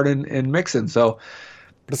Bernard and Mixon. So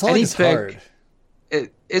but it's not like it's hard.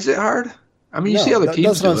 Is it hard? I mean, you see other teams.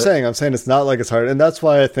 That's what I'm saying. I'm saying it's not like it's hard, and that's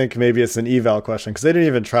why I think maybe it's an eval question, because they didn't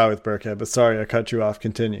even try with Burkhead. But sorry, I cut you off.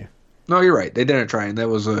 Continue. No, you're right. They didn't try, and that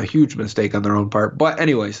was a huge mistake on their own part. But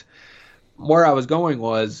anyways, where I was going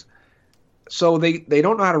was, so they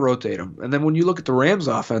don't know how to rotate them. And then when you look at the Rams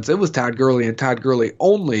offense, it was Todd Gurley and Todd Gurley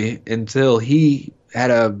only until he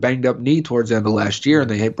had a banged up knee towards the end of last year, and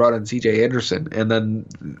they brought in C.J. Anderson, and then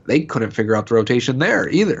they couldn't figure out the rotation there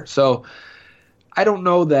either. So I don't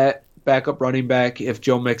know that backup running back, if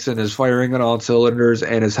Joe Mixon is firing on all cylinders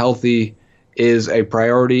and is healthy, is a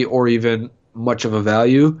priority or even much of a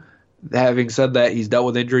value. Having said that, he's dealt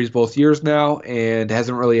with injuries both years now and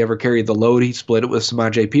hasn't really ever carried the load. He split it with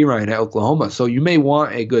Samaje Perine at Oklahoma. So you may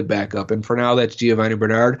want a good backup, and for now that's Giovanni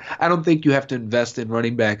Bernard. I don't think you have to invest in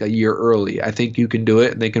running back a year early. I think you can do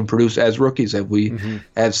it, and they can produce as rookies, as we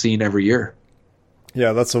have seen every year.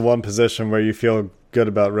 Yeah, that's the one position where you feel good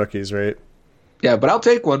about rookies, right? Yeah, but I'll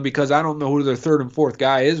take one because I don't know who their third and fourth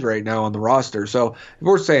guy is right now on the roster. So if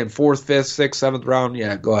we're saying fourth, fifth, sixth, seventh round,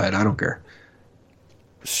 yeah, go ahead. I don't care.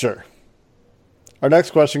 Sure. Our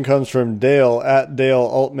next question comes from Dale at Dale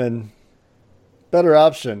Altman. Better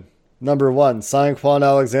option. Number 1, sign Quan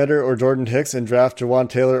Alexander or Jordan Hicks and draft Jawan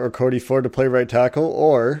Taylor or Cody Ford to play right tackle.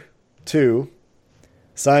 Or 2,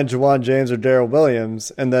 sign Jawan James or Darrell Williams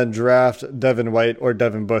and then draft Devin White or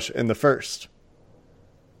Devin Bush in the first.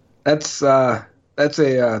 That's a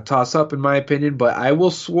toss-up in my opinion, but I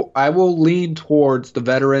will lean towards the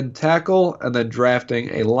veteran tackle and then drafting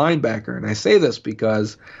a linebacker. And I say this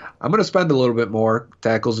because I'm going to spend a little bit more.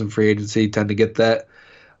 Tackles in free agency tend to get that.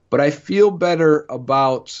 But I feel better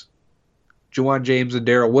about Jawan James and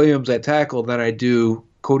Darrell Williams at tackle than I do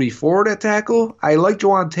Cody Ford at tackle. I like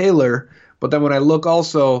Jawan Taylor, but then when I look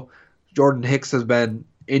also, Jordan Hicks has been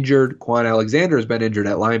injured. Quan Alexander has been injured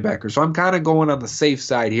at linebacker. So I'm kind of going on the safe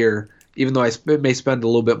side here, even though I may spend a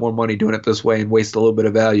little bit more money doing it this way and waste a little bit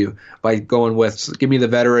of value by going with, give me the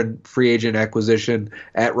veteran free agent acquisition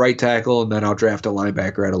at right tackle, and then I'll draft a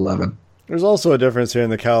linebacker at 11. There's also a difference here in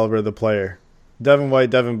the caliber of the player. Devin White,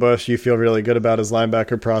 Devin Bush, you feel really good about as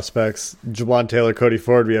linebacker prospects. Jawan Taylor, Cody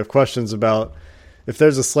Ford, we have questions about. If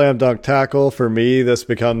there's a slam dunk tackle, for me, this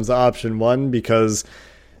becomes option 1 because,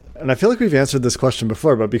 and I feel like we've answered this question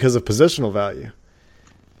before, but because of positional value.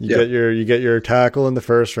 You get your tackle in the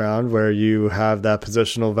first round where you have that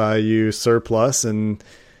positional value surplus, and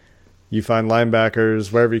you find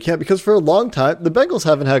linebackers wherever you can. Because for a long time, the Bengals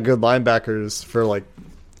haven't had good linebackers for like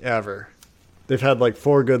ever. They've had like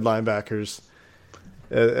 4 good linebackers.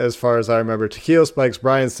 as far as I remember. Takeo Spikes,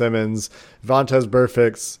 Brian Simmons, Vontaze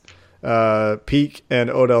Burfict's peak, and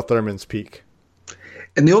Odell Thurman's peak.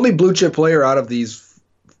 And the only blue chip player out of these,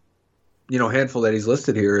 handful that he's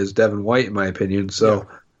listed here is Devin White, in my opinion. So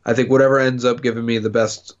I think whatever ends up giving me the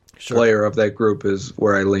best player of that group is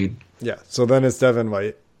where I lean. Yeah, so then it's Devin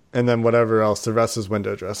White, and then whatever else, the rest is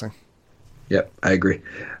window dressing. Yep, I agree.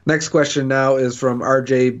 Next question now is from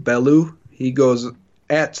RJ Bellew. He goes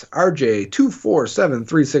at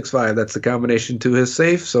RJ247365. That's the combination to his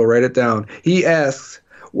safe, so write it down. He asks,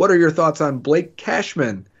 what are your thoughts on Blake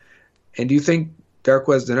Cashman? And do you think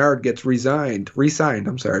Darqueze Dennard gets re-signed?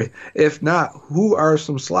 If not, who are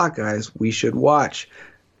some slot guys we should watch?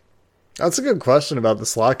 That's a good question about the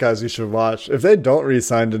slot guys you should watch. If they don't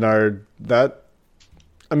re-sign Dennard, they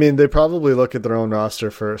probably look at their own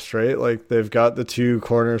roster first, right? Like, they've got the 2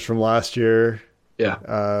 corners from last year.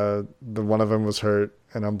 Yeah. The one of them was hurt,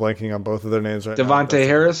 and I'm blanking on both of their names right now. Devontae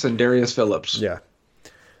Harris and Darius Phillips. Yeah.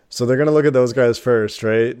 So they're going to look at those guys first,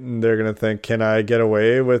 right? And they're going to think, can I get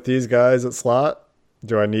away with these guys at slot?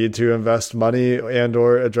 Do I need to invest money and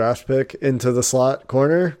or a draft pick into the slot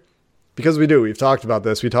corner? Because we do. We've talked about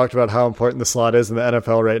this. We talked about how important the slot is in the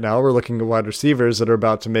NFL right now. We're looking at wide receivers that are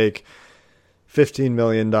about to make $15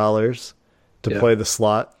 million to play the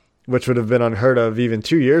slot, which would have been unheard of even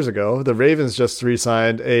 2 years ago. The Ravens just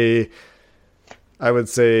re-signed I would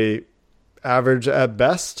say, average at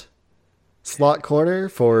best slot corner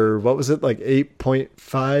for, what was it, like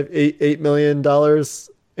 $8 million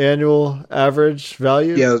annual average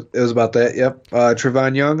value? Yeah, it was about that, yep.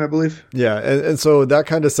 Trevon Young, I believe. Yeah, and so that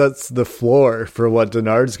kind of sets the floor for what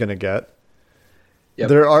Dennard's going to get. Yep.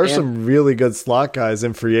 There are some really good slot guys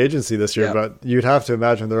in free agency this year, but you'd have to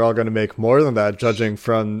imagine they're all going to make more than that, judging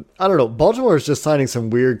from, I don't know, Baltimore is just signing some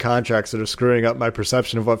weird contracts that are screwing up my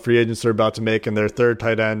perception of what free agents are about to make in their third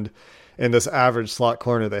tight end in this average slot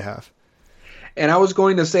corner they have. And I was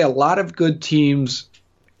going to say a lot of good teams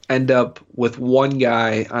end up with one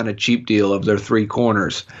guy on a cheap deal of their 3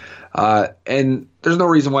 corners. And there's no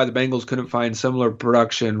reason why the Bengals couldn't find similar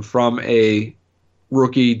production from a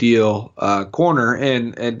rookie deal corner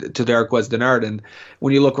and to Darqueze Dennard. And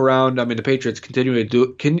when you look around, the Patriots continually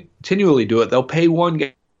do it. They'll pay one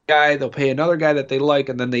guy, they'll pay another guy that they like,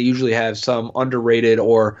 and then they usually have some underrated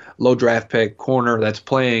or low draft pick corner that's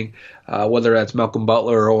playing, whether that's Malcolm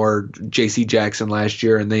Butler or J.C. Jackson last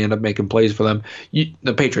year, and they end up making plays for them.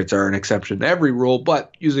 The Patriots are an exception to every rule,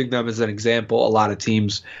 but using them as an example, a lot of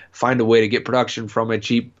teams find a way to get production from a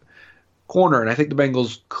cheap corner, and I think the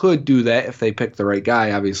Bengals could do that if they pick the right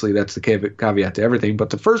guy. Obviously, that's the caveat to everything. But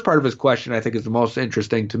the first part of his question, I think, is the most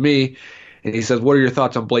interesting to me. And he says, what are your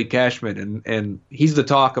thoughts on Blake Cashman? And he's the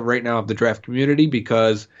talk of right now of the draft community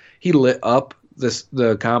because he lit up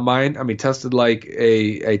the combine. Tested like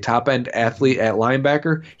a top-end athlete at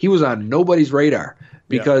linebacker. He was on nobody's radar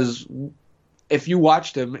because if you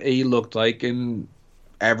watched him, he looked like an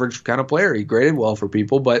average kind of player. He graded well for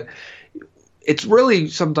people, but it's really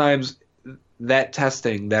sometimes that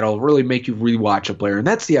testing that'll really make you rewatch a player. And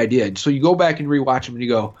that's the idea. So you go back and rewatch him and you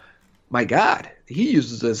go, my God, he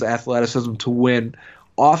uses his athleticism to win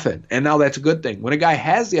often. And now that's a good thing. When a guy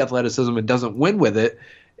has the athleticism and doesn't win with it,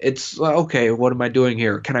 it's okay, what am I doing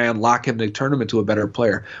here? Can I unlock him to turn him into a better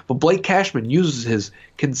player? But Blake Cashman uses his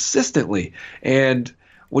consistently. And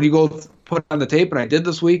when you go put on the tape, and I did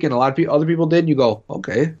this week, and a lot of other people did, and you go,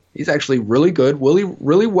 okay, he's actually really good,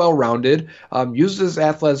 really well-rounded, uses his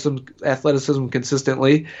athleticism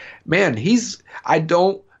consistently. Man,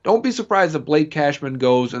 don't be surprised if Blake Cashman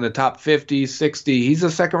goes in the top 50, 60. He's a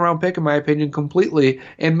second-round pick, in my opinion, completely.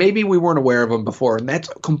 And maybe we weren't aware of him before, and that's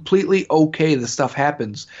completely okay. This stuff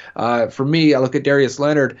happens. For me, I look at Darius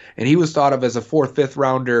Leonard, and he was thought of as a 4th, 5th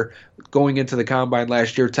rounder going into the combine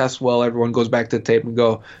last year. Tests well. Everyone goes back to the tape and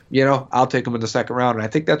go, I'll take him in the second round. And I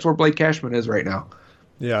think that's where Blake Cashman is right now.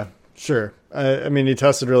 Yeah, sure. He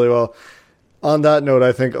tested really well. On that note,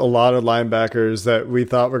 I think a lot of linebackers that we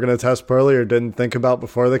thought were going to test poorly or didn't think about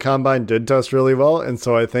before the combine did test really well. And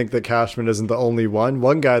so I think that Cashman isn't the only one.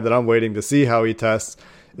 One guy that I'm waiting to see how he tests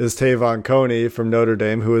is Tavon Coney from Notre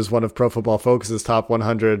Dame, who is one of Pro Football Focus's top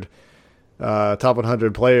 100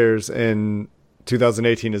 players in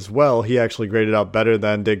 2018 as well. He actually graded out better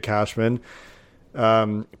than did Cashman,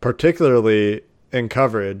 particularly in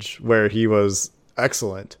coverage where he was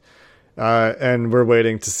excellent. And we're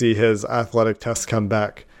waiting to see his athletic tests come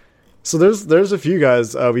back. So there's a few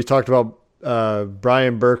guys. We talked about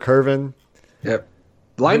Brian Burke-Hervin. Yep.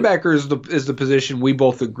 Linebacker is the position we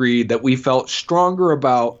both agreed that we felt stronger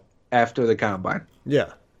about after the combine.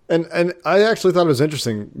 Yeah. And I actually thought it was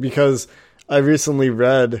interesting because I recently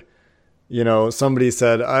read somebody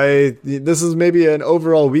said, this is maybe an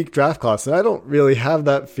overall weak draft class. And I don't really have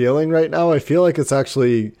that feeling right now. I feel like it's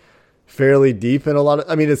actually fairly deep in a lot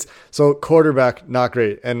of, so quarterback, not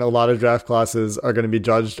great. And a lot of draft classes are going to be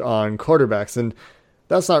judged on quarterbacks. And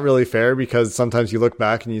that's not really fair because sometimes you look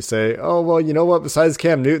back and you say, oh, well, you know what? Besides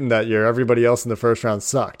Cam Newton that year, everybody else in the first round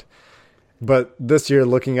sucked. But this year,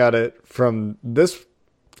 looking at it from this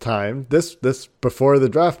time, this before the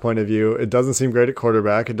draft point of view, it doesn't seem great at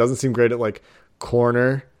quarterback. It doesn't seem great at like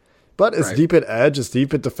corner, but it's deep at edge. It's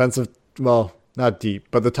deep at defensive. Well, not deep,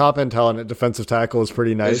 but the top end talent at defensive tackle is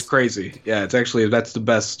pretty nice. It's crazy. Yeah, that's the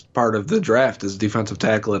best part of the draft is defensive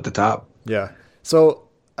tackle at the top. Yeah. So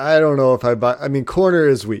I don't know if corner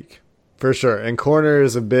is weak for sure. And corner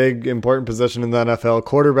is a big, important position in the NFL.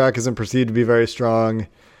 Quarterback isn't perceived to be very strong.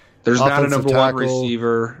 There's not a number tackle. 1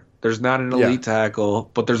 receiver. There's not an elite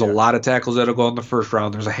tackle, but there's a lot of tackles that'll go in the first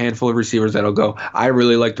round. There's a handful of receivers that'll go. I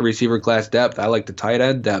really like the receiver class depth. I like the tight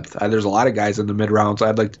end depth. There's a lot of guys in the mid rounds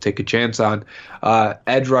I'd like to take a chance on.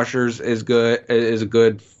 Edge rushers is a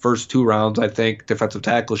good first 2 rounds. I think defensive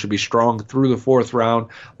tackle should be strong through the 4th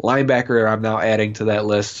round. Linebacker I'm now adding to that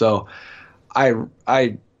list. So I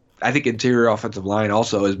think interior offensive line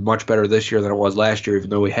also is much better this year than it was last year,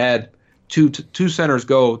 even though we had two centers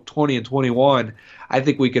go 20 and 21. I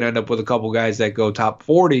think we can end up with a couple guys that go top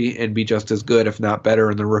 40 and be just as good, if not better,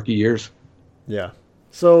 in the rookie years. Yeah.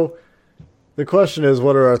 So the question is,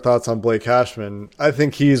 what are our thoughts on Blake Cashman? I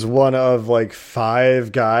think he's one of like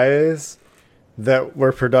 5 guys that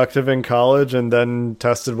were productive in college and then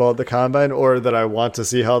tested well at the combine, or that I want to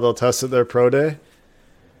see how they'll test at their pro day.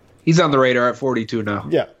 He's on the radar at 42 now.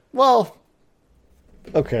 Yeah. Well,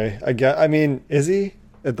 okay. Is he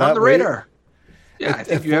at that on the radar? Yeah, I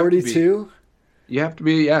think at 42. You have to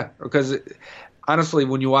be, because honestly,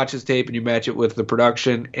 when you watch his tape and you match it with the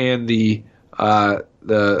production and the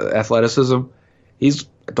athleticism,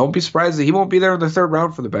 don't be surprised that he won't be there in the 3rd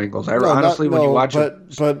round for the Bengals. When you watch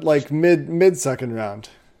it, but like mid second round,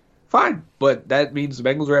 fine. But that means the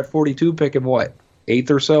Bengals are at 42, picking what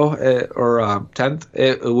 8th or so, or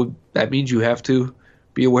 10th. That means you have to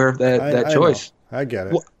be aware of that choice. I get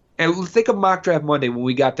it. Well, and think of mock draft Monday when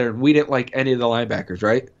we got there and we didn't like any of the linebackers,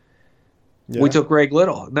 right? Yeah. We took Greg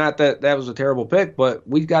Little. Not that was a terrible pick, but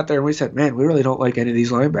we got there and we said, man, we really don't like any of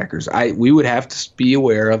these linebackers. We would have to be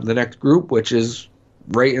aware of the next group, which is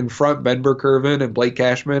right in front, Ben Burkervin and Blake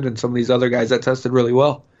Cashman and some of these other guys that tested really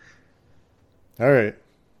well. All right.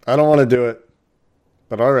 I don't want to do it,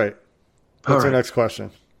 but all right. What's our next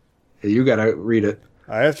question? You got to read it.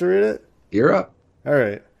 I have to read it? You're up. All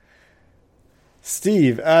right.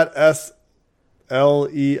 Steve at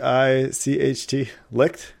SLEICHT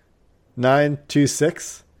Licht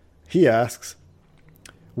 926. He asks,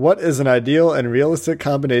 what is an ideal and realistic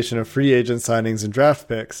combination of free agent signings and draft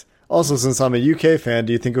picks? Also, since I'm a UK fan,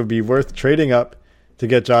 do you think it would be worth trading up to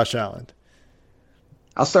get Josh Allen?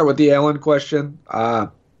 I'll start with the Allen question. I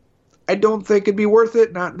don't think it'd be worth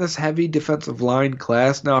it, not in this heavy defensive line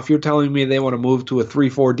class. Now, if you're telling me they want to move to a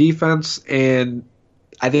 3-4 defense, and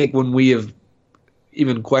I think when we have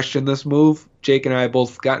even questioned this move, Jake and I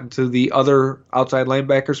both got into the other outside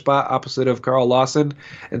linebacker spot opposite of Carl Lawson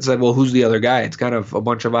and said, well, who's the other guy? It's kind of a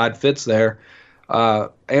bunch of odd fits there.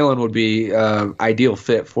 Allen would be ideal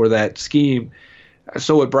fit for that scheme.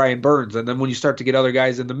 So would Brian Burns. And then when you start to get other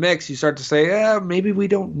guys in the mix, you start to say, maybe we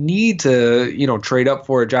don't need to, trade up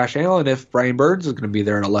for a Josh Allen if Brian Burns is going to be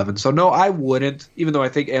there at 11. So no, I wouldn't, even though I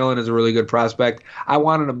think Allen is a really good prospect. I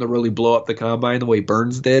wanted him to really blow up the combine the way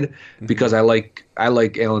Burns did, because I like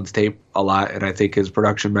Allen's tape a lot, and I think his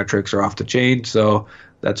production metrics are off the chain. So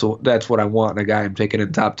that's what I want in a guy I'm taking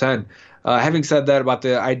in top 10. Having said that about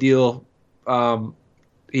the ideal,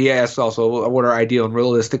 he asked also what are ideal and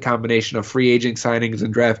realistic combination of free agent signings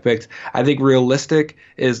and draft picks. I think realistic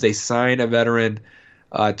is they sign a veteran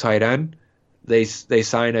tight end, they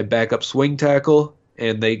sign a backup swing tackle,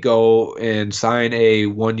 and they go and sign a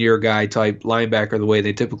 1-year guy type linebacker the way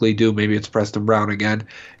they typically do. Maybe it's Preston Brown again,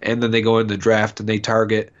 and then they go in the draft and they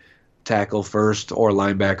target tackle first or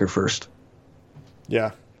linebacker first.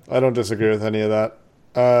 Yeah, I don't disagree with any of that.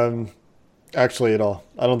 Actually, at all.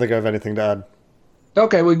 I don't think I have anything to add.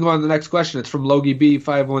 Okay, we can go on to the next question. It's from Logie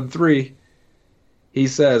B513. He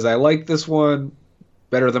says, I like this one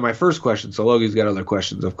better than my first question. So Logie's got other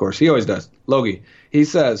questions, of course. He always does. Logie, he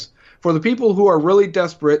says, for the people who are really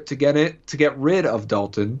desperate to get rid of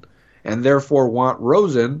Dalton and therefore want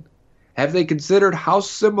Rosen, have they considered how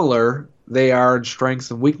similar they are in strengths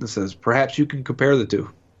and weaknesses? Perhaps you can compare the two.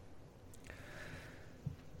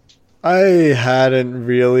 I hadn't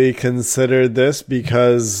really considered this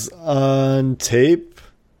because on tape,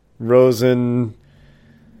 Rosen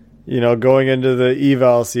Going into the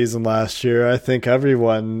eval season last year, I think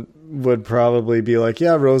everyone would probably be like,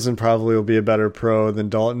 yeah, Rosen probably will be a better pro than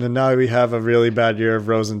Dalton. And now we have a really bad year of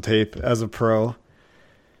Rosen tape as a pro.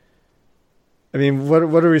 I mean, what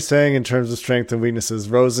are we saying in terms of strength and weaknesses?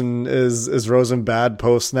 Is Rosen bad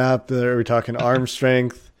post snap? Are we talking arm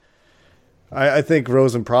strength? I think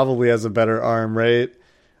Rosen probably has a better arm rate.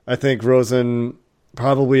 I think Rosen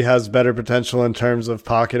probably has better potential in terms of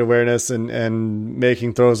pocket awareness and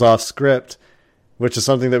making throws off script, which is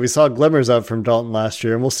something that we saw glimmers of from Dalton last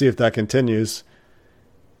year, and we'll see if that continues.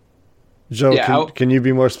 Joe, can you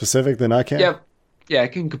be more specific than I can? Yeah, I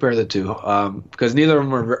can compare the two because neither of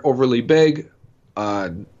them are overly big.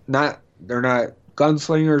 They're not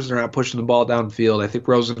gunslingers. They're not pushing the ball downfield. I think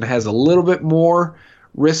Rosen has a little bit more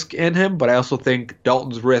risk in him, but I also think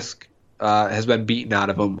Dalton's risk has been beaten out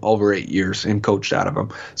of him over 8 years and coached out of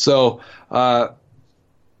him. So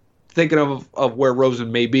thinking of where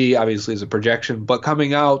Rosen may be, obviously, is a projection. But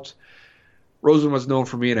coming out, Rosen was known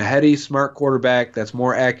for being a heady, smart quarterback that's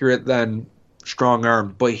more accurate than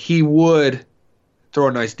strong-armed. But he would throw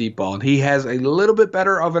a nice deep ball. And he has a little bit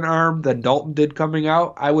better of an arm than Dalton did coming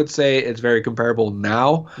out. I would say it's very comparable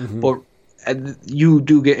now. Mm-hmm. But you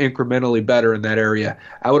do get incrementally better in that area.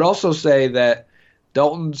 I would also say that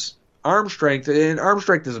Dalton's arm strength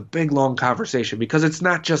is a big, long conversation because it's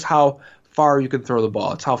not just how far you can throw the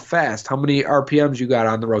ball. It's how fast, how many RPMs you got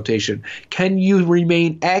on the rotation. Can you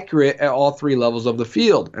remain accurate at all three levels of the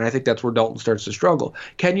field? And I think that's where Dalton starts to struggle.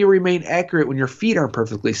 Can you remain accurate when your feet aren't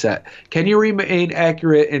perfectly set? Can you remain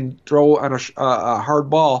accurate and throw on a hard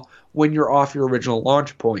ball when you're off your original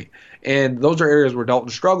launch point? And those are areas where Dalton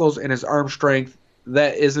struggles, and his arm strength,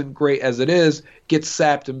 that isn't great as it is, gets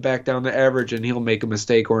sapped and back down to average, and he'll make a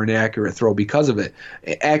mistake or an inaccurate throw because of it.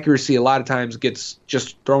 Accuracy a lot of times gets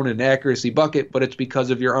just thrown in an accuracy bucket, but it's because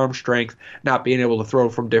of your arm strength not being able to throw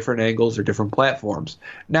from different angles or different platforms.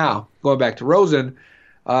 Now, going back to Rosen,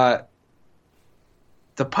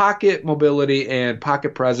 the pocket mobility and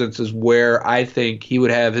pocket presence is where I think he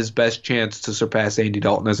would have his best chance to surpass Andy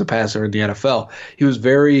Dalton as a passer in the NFL. He was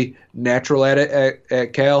very natural at it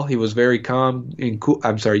at Cal. He was very calm and cool.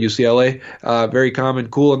 UCLA, very calm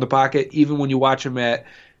and cool in the pocket. Even when you watch him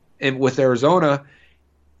with Arizona,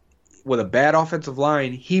 with a bad offensive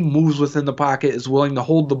line, he moves within the pocket, is willing to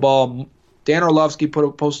hold the ball. Dan Orlovsky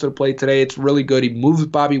posted a play today. It's really good. He moves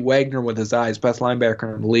Bobby Wagner with his eyes, best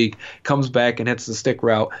linebacker in the league, comes back and hits the stick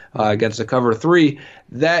route against the cover three.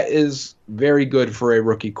 That is very good for a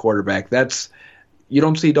rookie quarterback. You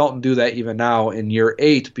don't see Dalton do that even now in year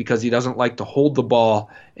 8 because he doesn't like to hold the ball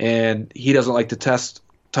and he doesn't like to test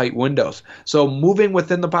tight windows. So moving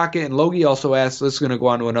within the pocket, and Logie also asks, this is going to go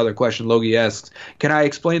on to another question. Logie asks, can I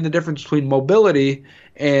explain the difference between mobility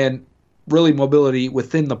and really mobility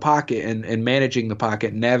within the pocket and managing the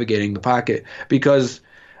pocket and navigating the pocket? Because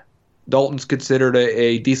Dalton's considered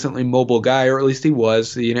a decently mobile guy, or at least he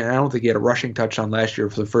was. I don't think he had a rushing touchdown last year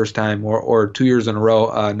for the first time, or 2 years in a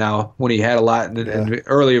row now, when he had a lot in the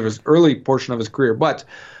early portion of his career. But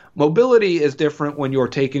mobility is different when you're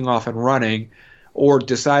taking off and running or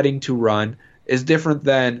deciding to run, is different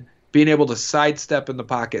than being able to sidestep in the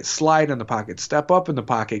pocket, slide in the pocket, step up in the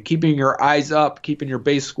pocket, keeping your eyes up, keeping your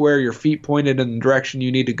base square, your feet pointed in the direction you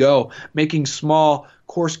need to go, making small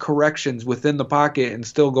course corrections within the pocket and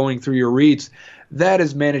still going through your reads. That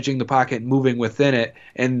is managing the pocket and moving within it.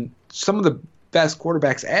 And some of the best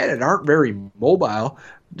quarterbacks at it aren't very mobile.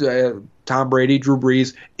 Tom Brady, Drew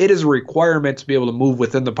Brees, it is a requirement to be able to move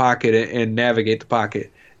within the pocket and navigate the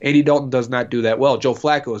pocket. Andy Dalton does not do that well. Joe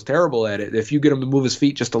Flacco is terrible at it. If you get him to move his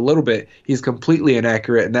feet just a little bit, he's completely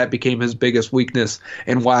inaccurate, and that became his biggest weakness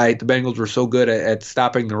and why the Bengals were so good at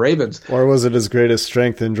stopping the Ravens. Or was it his greatest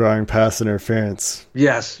strength in drawing pass interference?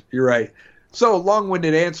 Yes, you're right. So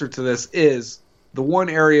long-winded answer to this is the one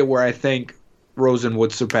area where I think Rosen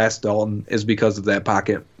would surpass Dalton is because of that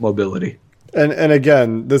pocket mobility. And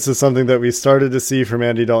again, this is something that we started to see from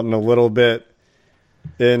Andy Dalton a little bit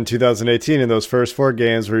in 2018 in those first 4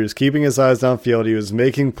 games where he was keeping his eyes downfield. He was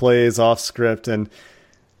making plays off script. And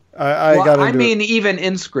even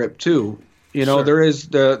in script too. Sure. There is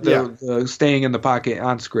the staying in the pocket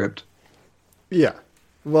on script. Yeah.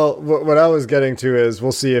 Well, what I was getting to is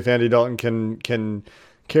we'll see if Andy Dalton can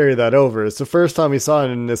carry that over. It's the first time we saw it,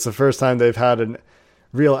 and it's the first time they've had a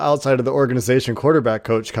real outside of the organization quarterback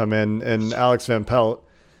coach come in, and Alex Van Pelt.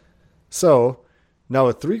 So now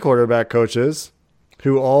with 3 quarterback coaches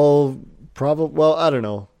who all I don't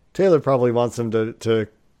know. Taylor probably wants him to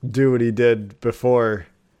do what he did before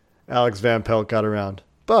Alex Van Pelt got around.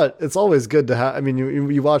 But it's always good to have. I mean,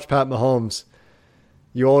 you watch Pat Mahomes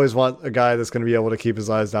you always want a guy that's going to be able to keep his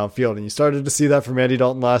eyes downfield. And you started to see that from Andy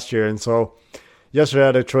Dalton last year. And so yesterday I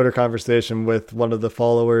had a Twitter conversation with one of the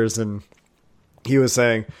followers, and he was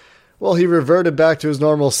saying, well, he reverted back to his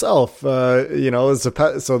normal self. So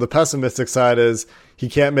the pessimistic side is he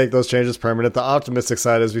can't make those changes permanent. The optimistic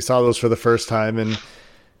side is we saw those for the first time, and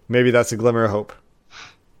maybe that's a glimmer of hope.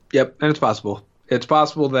 Yep, and it's possible. It's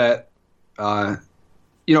possible that, and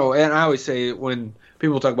I always say when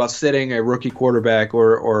people talk about sitting a rookie quarterback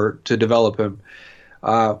or to develop him,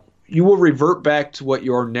 you will revert back to what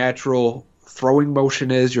your natural throwing motion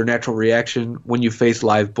is, your natural reaction when you face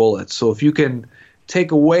live bullets. So if you can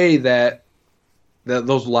take away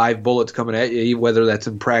those live bullets coming at you, whether that's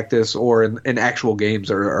in practice or in actual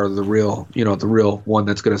games, are the real, the real one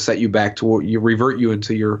that's going to set you back to what you revert you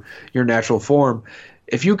into your natural form.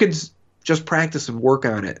 If you can just practice and work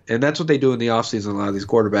on it, and that's what they do in the offseason, a lot of these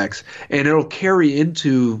quarterbacks, and it'll carry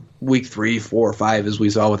into week 3, 4, 5, as we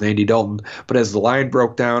saw with Andy Dalton. But as the line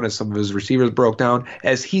broke down, as some of his receivers broke down,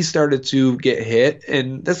 as he started to get hit,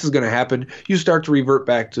 and this is going to happen, you start to revert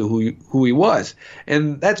back to who he was.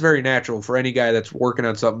 And that's very natural for any guy that's working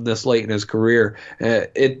on something this late in his career.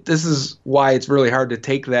 This is why it's really hard to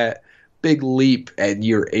take that big leap at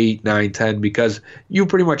year 8, 9, 10, because you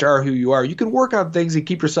pretty much are who you are. You can work on things and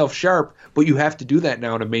keep yourself sharp, but you have to do that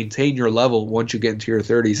now to maintain your level once you get into your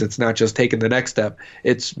 30s. It's not just taking the next step.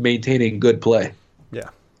 It's maintaining good play.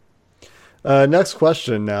 Yeah. Next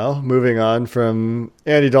question now, moving on from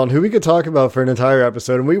Andy Dalton, who we could talk about for an entire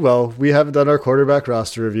episode, and we will. We haven't done our quarterback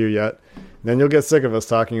roster review yet. Then you'll get sick of us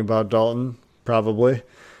talking about Dalton, probably.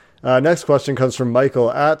 Next question comes from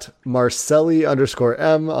Michael at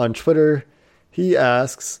Marcelli_M on Twitter. He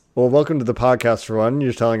asks, well, welcome to the podcast for one.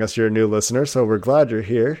 You're telling us you're a new listener, so we're glad you're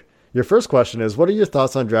here. Your first question is, what are your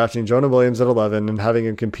thoughts on drafting Jonah Williams at 11 and having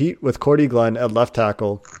him compete with Cordy Glenn at left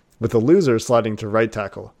tackle, with the loser sliding to right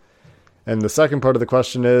tackle? And the second part of the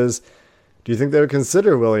question is, do you think they would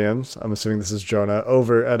consider Williams, I'm assuming this is Jonah,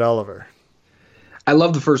 over Ed Oliver? I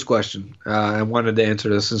love the first question. I wanted to answer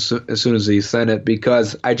this as soon as he sent it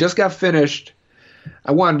because I just got finished.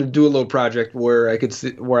 I wanted to do a little project where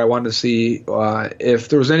I wanted to see if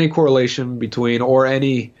there was any correlation between or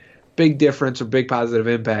any big difference or big positive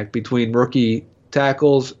impact between rookie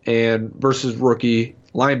tackles and versus rookie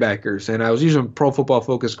linebackers. And I was using Pro Football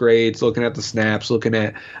Focus grades, looking at the snaps, looking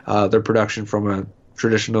at their production from a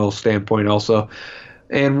traditional standpoint also.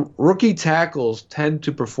 And rookie tackles tend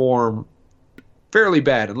to perform fairly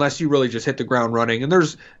bad unless you really just hit the ground running. And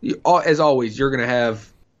there's, as always, you're going to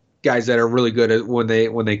have guys that are really good at when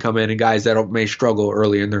they come in and guys that may struggle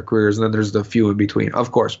early in their careers. And then there's the few in between,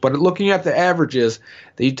 of course. But looking at the averages,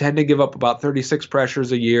 they tend to give up about 36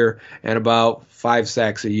 pressures a year and about 5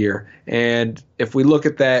 sacks a year. And if we look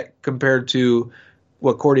at that compared to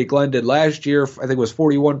what Cordy Glenn did last year, I think it was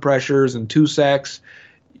 41 pressures and 2 sacks,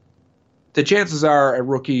 the chances are a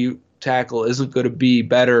rookie tackle isn't going to be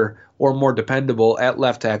better or more dependable at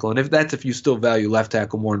left tackle. And if you still value left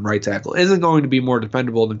tackle more than right tackle, isn't going to be more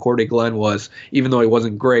dependable than Cordy Glenn was, even though he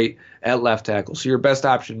wasn't great at left tackle. So your best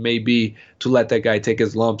option may be to let that guy take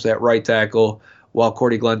his lumps at right tackle while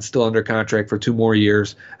Cordy Glenn's still under contract for 2 more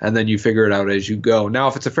years, and then you figure it out as you go. Now,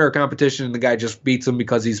 if it's a fair competition and the guy just beats him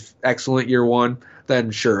because he's excellent year 1, then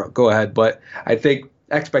sure, go ahead. But I think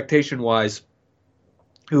expectation-wise,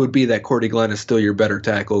 it would be that Cordy Glenn is still your better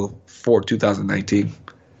tackle for 2019.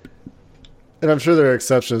 And I'm sure there are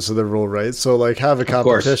exceptions to the rule, right? So, like, have a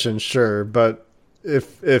competition, sure. But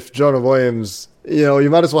if Jonah Williams,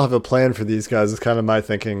 you might as well have a plan for these guys is kind of my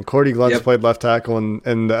thinking. Cordy Glenn's played left tackle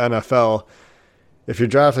in the NFL. If you're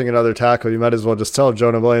drafting another tackle, you might as well just tell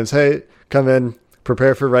Jonah Williams, hey, come in,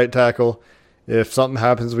 prepare for right tackle. If something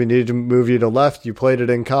happens, we need to move you to left. You played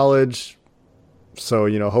it in college. So,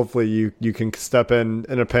 hopefully you can step in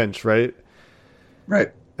a pinch, right?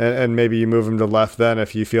 Right. And maybe you move him to left then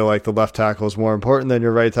if you feel like the left tackle is more important than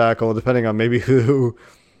your right tackle, depending on maybe who,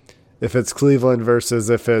 if it's Cleveland versus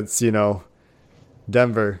if it's,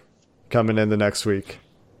 Denver coming in the next week.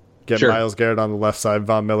 Get Myles Garrett on the left side,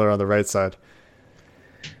 Von Miller on the right side.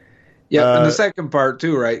 Yeah, and the second part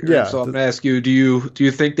too, right? Yeah. So I'm going to ask you, do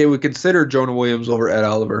you think they would consider Jonah Williams over Ed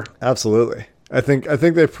Oliver? Absolutely. I think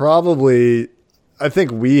they probably... I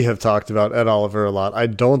think we have talked about Ed Oliver a lot. I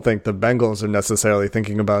don't think the Bengals are necessarily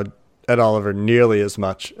thinking about Ed Oliver nearly as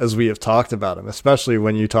much as we have talked about him, especially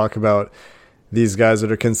when you talk about these guys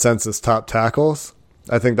that are consensus top tackles.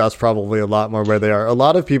 I think that's probably a lot more where they are. A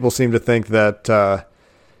lot of people seem to think that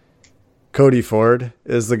Cody Ford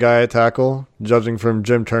is the guy at tackle, judging from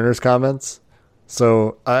Jim Turner's comments.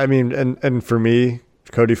 So, I mean, and for me,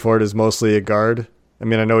 Cody Ford is mostly a guard. I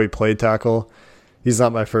mean, I know he played tackle. He's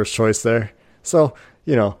not my first choice there. So,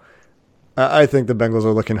 I think the Bengals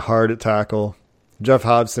are looking hard at tackle. Jeff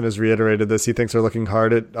Hodgson has reiterated this. He thinks they're looking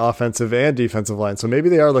hard at offensive and defensive line. So maybe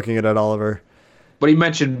they are looking at Ed Oliver. But he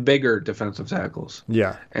mentioned bigger defensive tackles.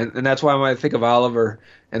 Yeah. And that's why when I think of Oliver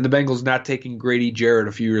and the Bengals not taking Grady Jarrett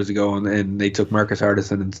a few years ago and they took Marcus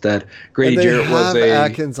Hardison instead. Grady Jarrett was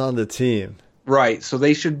Atkins on the team. Right. So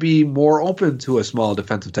they should be more open to a small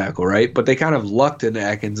defensive tackle, right? But they kind of lucked into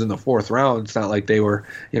Atkins in the 4th round. It's not like they were,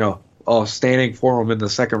 standing for him in the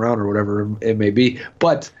 2nd round or whatever it may be.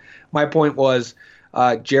 But my point was,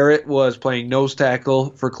 Jarrett was playing nose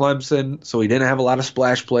tackle for Clemson, so he didn't have a lot of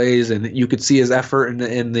splash plays, and you could see his effort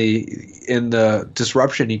in the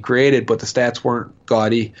disruption he created, but the stats weren't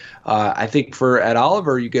gaudy. I think for Ed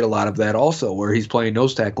Oliver, you get a lot of that also, where he's playing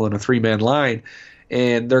nose tackle in a 3-man line,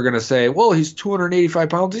 and they're going to say, well, he's 285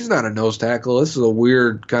 pounds. He's not a nose tackle. This is a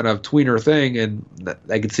weird kind of tweener thing, and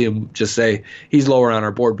I could see him just say he's lower on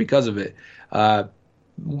our board because of it.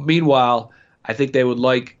 Meanwhile, I think they would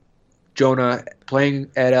like Jonah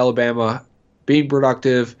playing at Alabama, being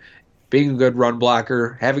productive, being a good run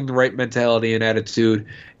blocker, having the right mentality and attitude,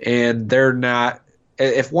 and they're not –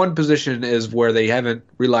 if one position is where they haven't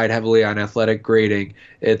relied heavily on athletic grading,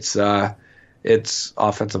 it's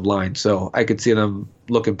offensive line. So I could see them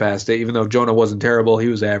looking past it. Even though Jonah wasn't terrible, he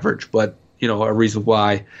was average, but a reason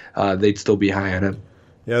why they'd still be high on him.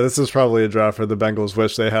 Yeah, this is probably a draft where the Bengals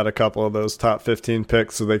wish they had a couple of those top 15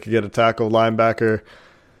 picks so they could get a tackle linebacker –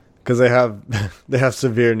 because they have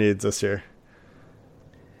severe needs this year.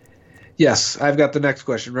 Yes, I've got the next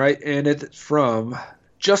question, right? And it's from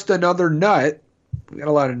Just Another Nut. We got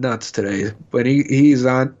a lot of nuts today. But he's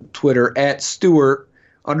on Twitter at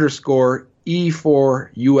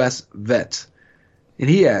Stewart_E4USVet. And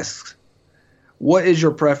he asks, what is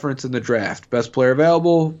your preference in the draft? Best player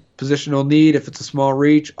available, positional need if it's a small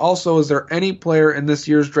reach. Also, is there any player in this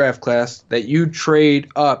year's draft class that you trade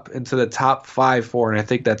up into the top 5 for? And I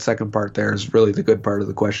think that second part there is really the good part of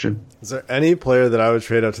the question. Is there any player that I would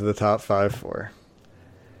trade up to the top 5 for?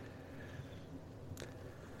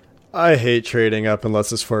 I hate trading up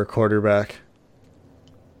unless it's for a quarterback.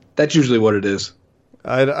 That's usually what it is.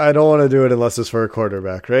 I don't want to do it unless it's for a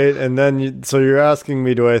quarterback, right? And then, so you're asking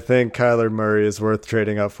me, do I think Kyler Murray is worth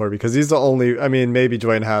trading up for? Because he's the only, maybe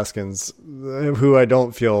Dwayne Haskins, who I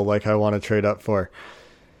don't feel like I want to trade up for.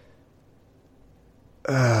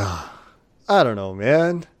 I don't know,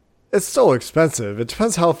 man. It's so expensive. It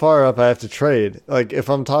depends how far up I have to trade. Like, if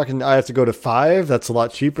I'm talking, I have to go to 5, that's a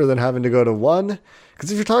lot cheaper than having to go to 1. Because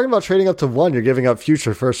if you're talking about trading up to 1, you're giving up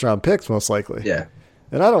future first-round picks, most likely. Yeah.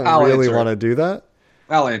 And I don't really want to do that.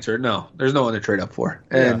 I'll answer it. No, there's no one to trade up for.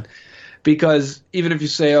 And because even if you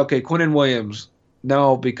say, okay, Quinnen Williams,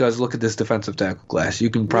 no, because look at this defensive tackle class. You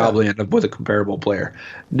can probably end up with a comparable player.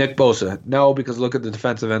 Nick Bosa, no, because look at the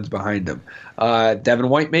defensive ends behind him. Devin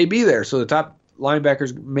White may be there, so the top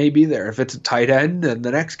linebackers may be there. If it's a tight end, then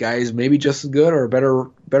the next guy is maybe just as good or a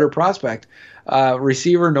better prospect.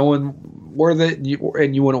 Receiver, no one worth it,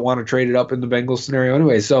 and you wouldn't want to trade it up in the Bengals scenario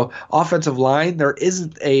anyway. So offensive line, there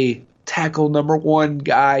isn't a tackle number 1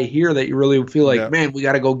 guy here that you really feel like, man, we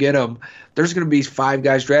got to go get him. There's going to be 5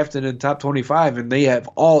 guys drafted in the top 25, and they have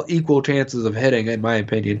all equal chances of hitting, in my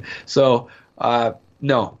opinion. So,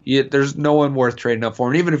 no, there's no one worth trading up for.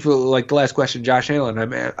 And even if, like the last question, Josh Allen,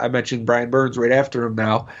 I mentioned Brian Burns right after him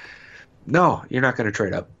now. No, you're not going to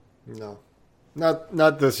trade up. No.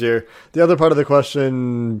 Not this year. The other part of the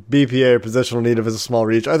question, BPA or positional need if it's a small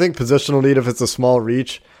reach. I think positional need if it's a small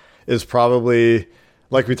reach is probably,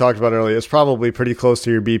 like we talked about earlier, it's probably pretty close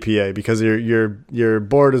to your BPA because your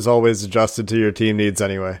board is always adjusted to your team needs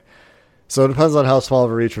anyway. So it depends on how small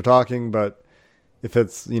of a reach we're talking, but if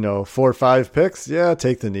it's 4 or 5 picks,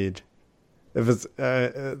 take the need. If it's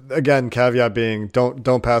again, caveat being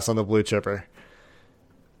don't pass on the blue chipper.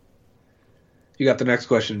 You got the next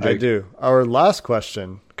question, Jake. I do. Our last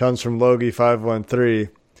question comes from Logie513.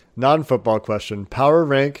 Non-football question. Power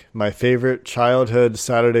rank my favorite childhood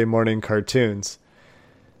Saturday morning cartoons.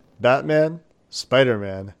 Batman,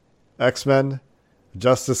 Spider-Man, X-Men,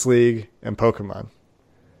 Justice League, and Pokemon.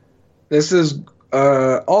 This is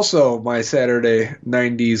also my Saturday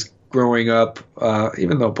 90s growing up,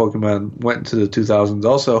 even though Pokemon went into the 2000s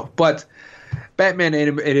also. But Batman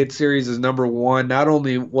animated series is number 1. Not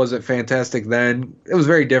only was it fantastic then, it was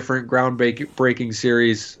very different, groundbreaking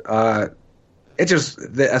series. It's just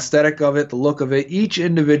the aesthetic of it, the look of it. Each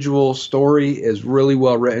individual story is really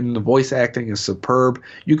well written. The voice acting is superb.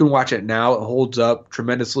 You can watch it now. It holds up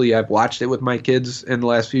tremendously. I've watched it with my kids in the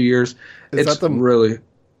last few years. Is that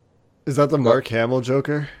the Mark Hamill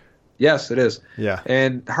Joker? Yes, it is. Yeah.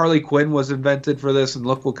 And Harley Quinn was invented for this, and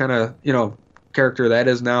look what kind of, character that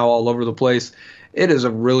is now all over the place. it is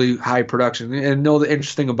a really high production. And the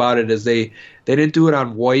interesting about it is they didn't do it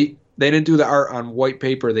on white. They didn't do the art on white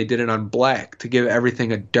paper. They did it on black to give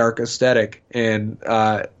everything a dark aesthetic, and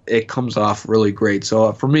it comes off really great.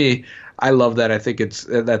 So for me, I love that. I think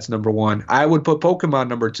that's number one. I would put Pokemon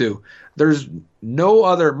number two. There's no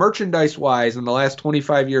other merchandise-wise in the last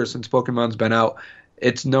 25 years since Pokemon's been out.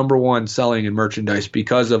 It's number one selling in merchandise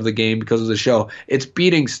because of the game, because of the show. It's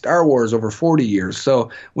beating Star Wars over 40 years. So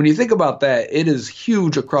when you think about that, it is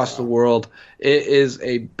huge across the world. It is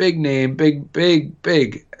a big name,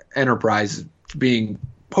 big enterprise. Being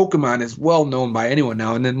Pokemon is well known by anyone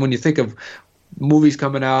now. And then when you think of movies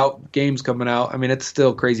coming out, games coming out, I mean, it's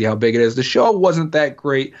still crazy how big it is. The show wasn't that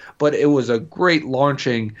great, but it was a great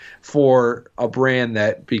launching for a brand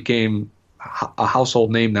that became a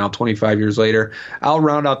household name now 25 years later. I'll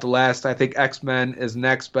round out the last. I think X-Men is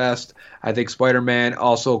next best. I think Spider-Man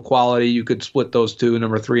also quality. You could split those two,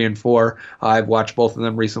 number 3 and 4. I've watched both of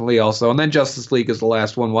them recently also. And then Justice League is the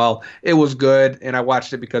last one. Well, it was good, and I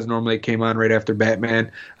watched it because normally it came on right after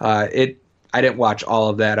Batman. I didn't watch all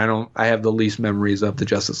of that. I have the least memories of the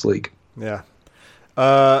Justice League. Yeah.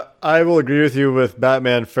 I will agree with you with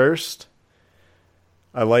Batman first.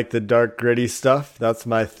 I like the dark, gritty stuff. That's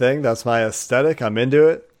my thing. That's my aesthetic. I'm into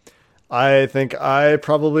it. I think I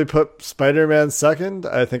probably put Spider-Man second.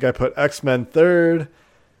 I think I put X-Men third.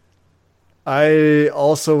 I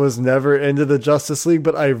also was never into the Justice League,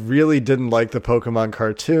 but I really didn't like the Pokemon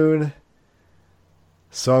cartoon.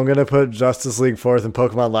 So I'm going to put Justice League fourth and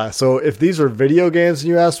Pokemon last. So if these were video games and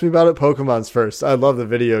you asked me about it, Pokemon's first. I love the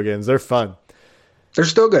video games. They're fun. They're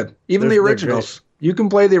still good. Even the originals. You can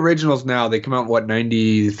play the originals now. They come out,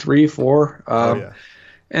 93, 4? Yeah.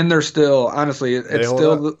 And they're still, honestly,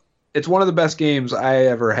 it's one of the best games I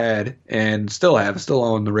ever had and still have. I still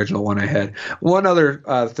own the original one I had. One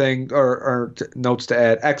other thing or notes to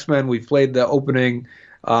add. X-Men, we played the opening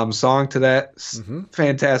song to that. Mm-hmm.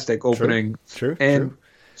 Fantastic opening. True. And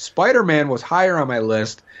Spider-Man was higher on my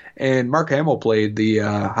list, and Mark Hamill played the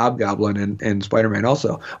Hobgoblin and Spider-Man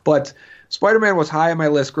also. But Spider-Man was high on my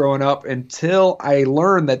list growing up until I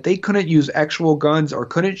learned that they couldn't use actual guns or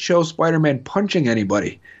couldn't show Spider-Man punching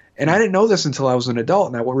anybody. And I didn't know this until I was an adult,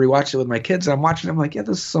 and I rewatched it with my kids, and I'm watching it, I'm like, yeah,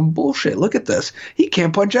 this is some bullshit. Look at this. He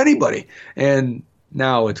can't punch anybody. And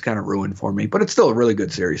now it's kind of ruined for me, but it's still a really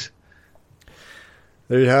good series.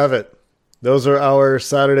 There you have it. Those are our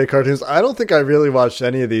Saturday cartoons. I don't think I really watched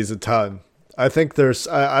any of these a ton. I think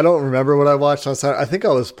I don't remember what I watched on Saturday. I think I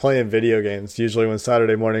was playing video games usually when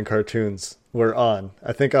Saturday morning cartoons were on.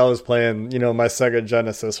 I think I was playing, my Sega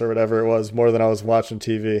Genesis or whatever it was more than I was watching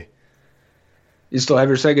TV. You still have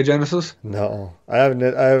your Sega Genesis? No. I have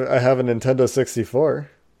a Nintendo 64.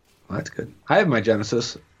 Well, that's good. I have my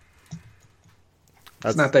Genesis.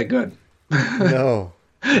 It's not that good. No.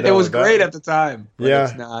 It was great at the time, but yeah.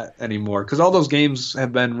 It's not anymore because all those games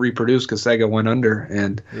have been reproduced because Sega went under,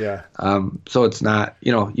 and so it's not.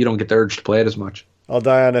 You don't get the urge to play it as much. I'll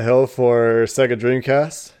die on a hill for Sega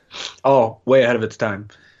Dreamcast. Oh, way ahead of its time.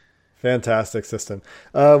 Fantastic system.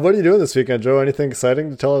 What are you doing this weekend, Joe? Anything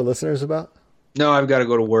exciting to tell our listeners about? No, I've got to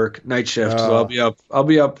go to work, night shift, so I'll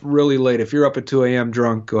be up really late. If you're up at 2 a.m.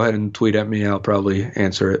 drunk, go ahead and tweet at me. I'll probably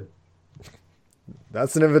answer it.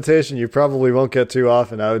 That's an invitation you probably won't get too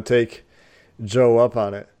often. I would take Joe up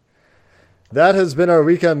on it. That has been our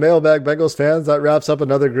weekend mailbag, Bengals fans. That wraps up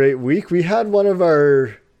another great week. We had one of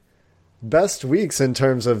our best weeks in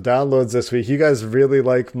terms of downloads this week. You guys really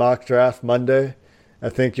like Mock Draft Monday. I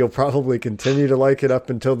think you'll probably continue to like it up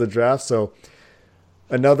until the draft. So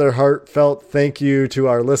another heartfelt thank you to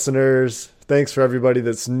our listeners. Thanks for everybody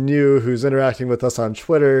that's new who's interacting with us on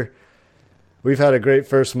Twitter. We've had a great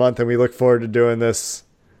first month, and we look forward to doing this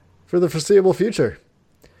for the foreseeable future.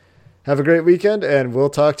 Have a great weekend, and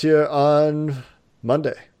we'll talk to you on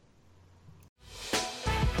Monday.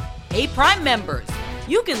 Hey, Prime members,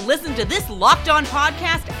 you can listen to this Locked On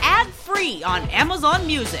podcast ad-free on Amazon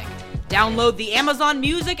Music. Download the Amazon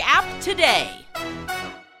Music app today.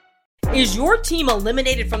 Is your team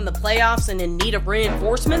eliminated from the playoffs and in need of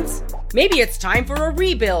reinforcements? Maybe it's time for a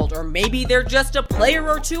rebuild, or maybe they're just a player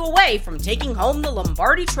or two away from taking home the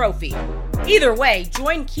Lombardi Trophy. Either way,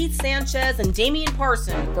 join Keith Sanchez and Damian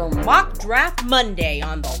Parson for Mock Draft Monday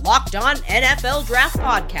on the Locked On NFL Draft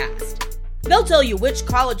Podcast. They'll tell you which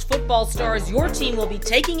college football stars your team will be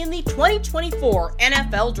taking in the 2024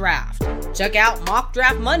 NFL Draft. Check out Mock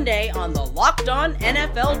Draft Monday on the Locked On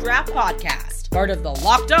NFL Draft Podcast, part of the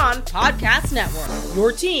Locked On Podcast Network.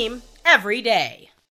 Your team every day.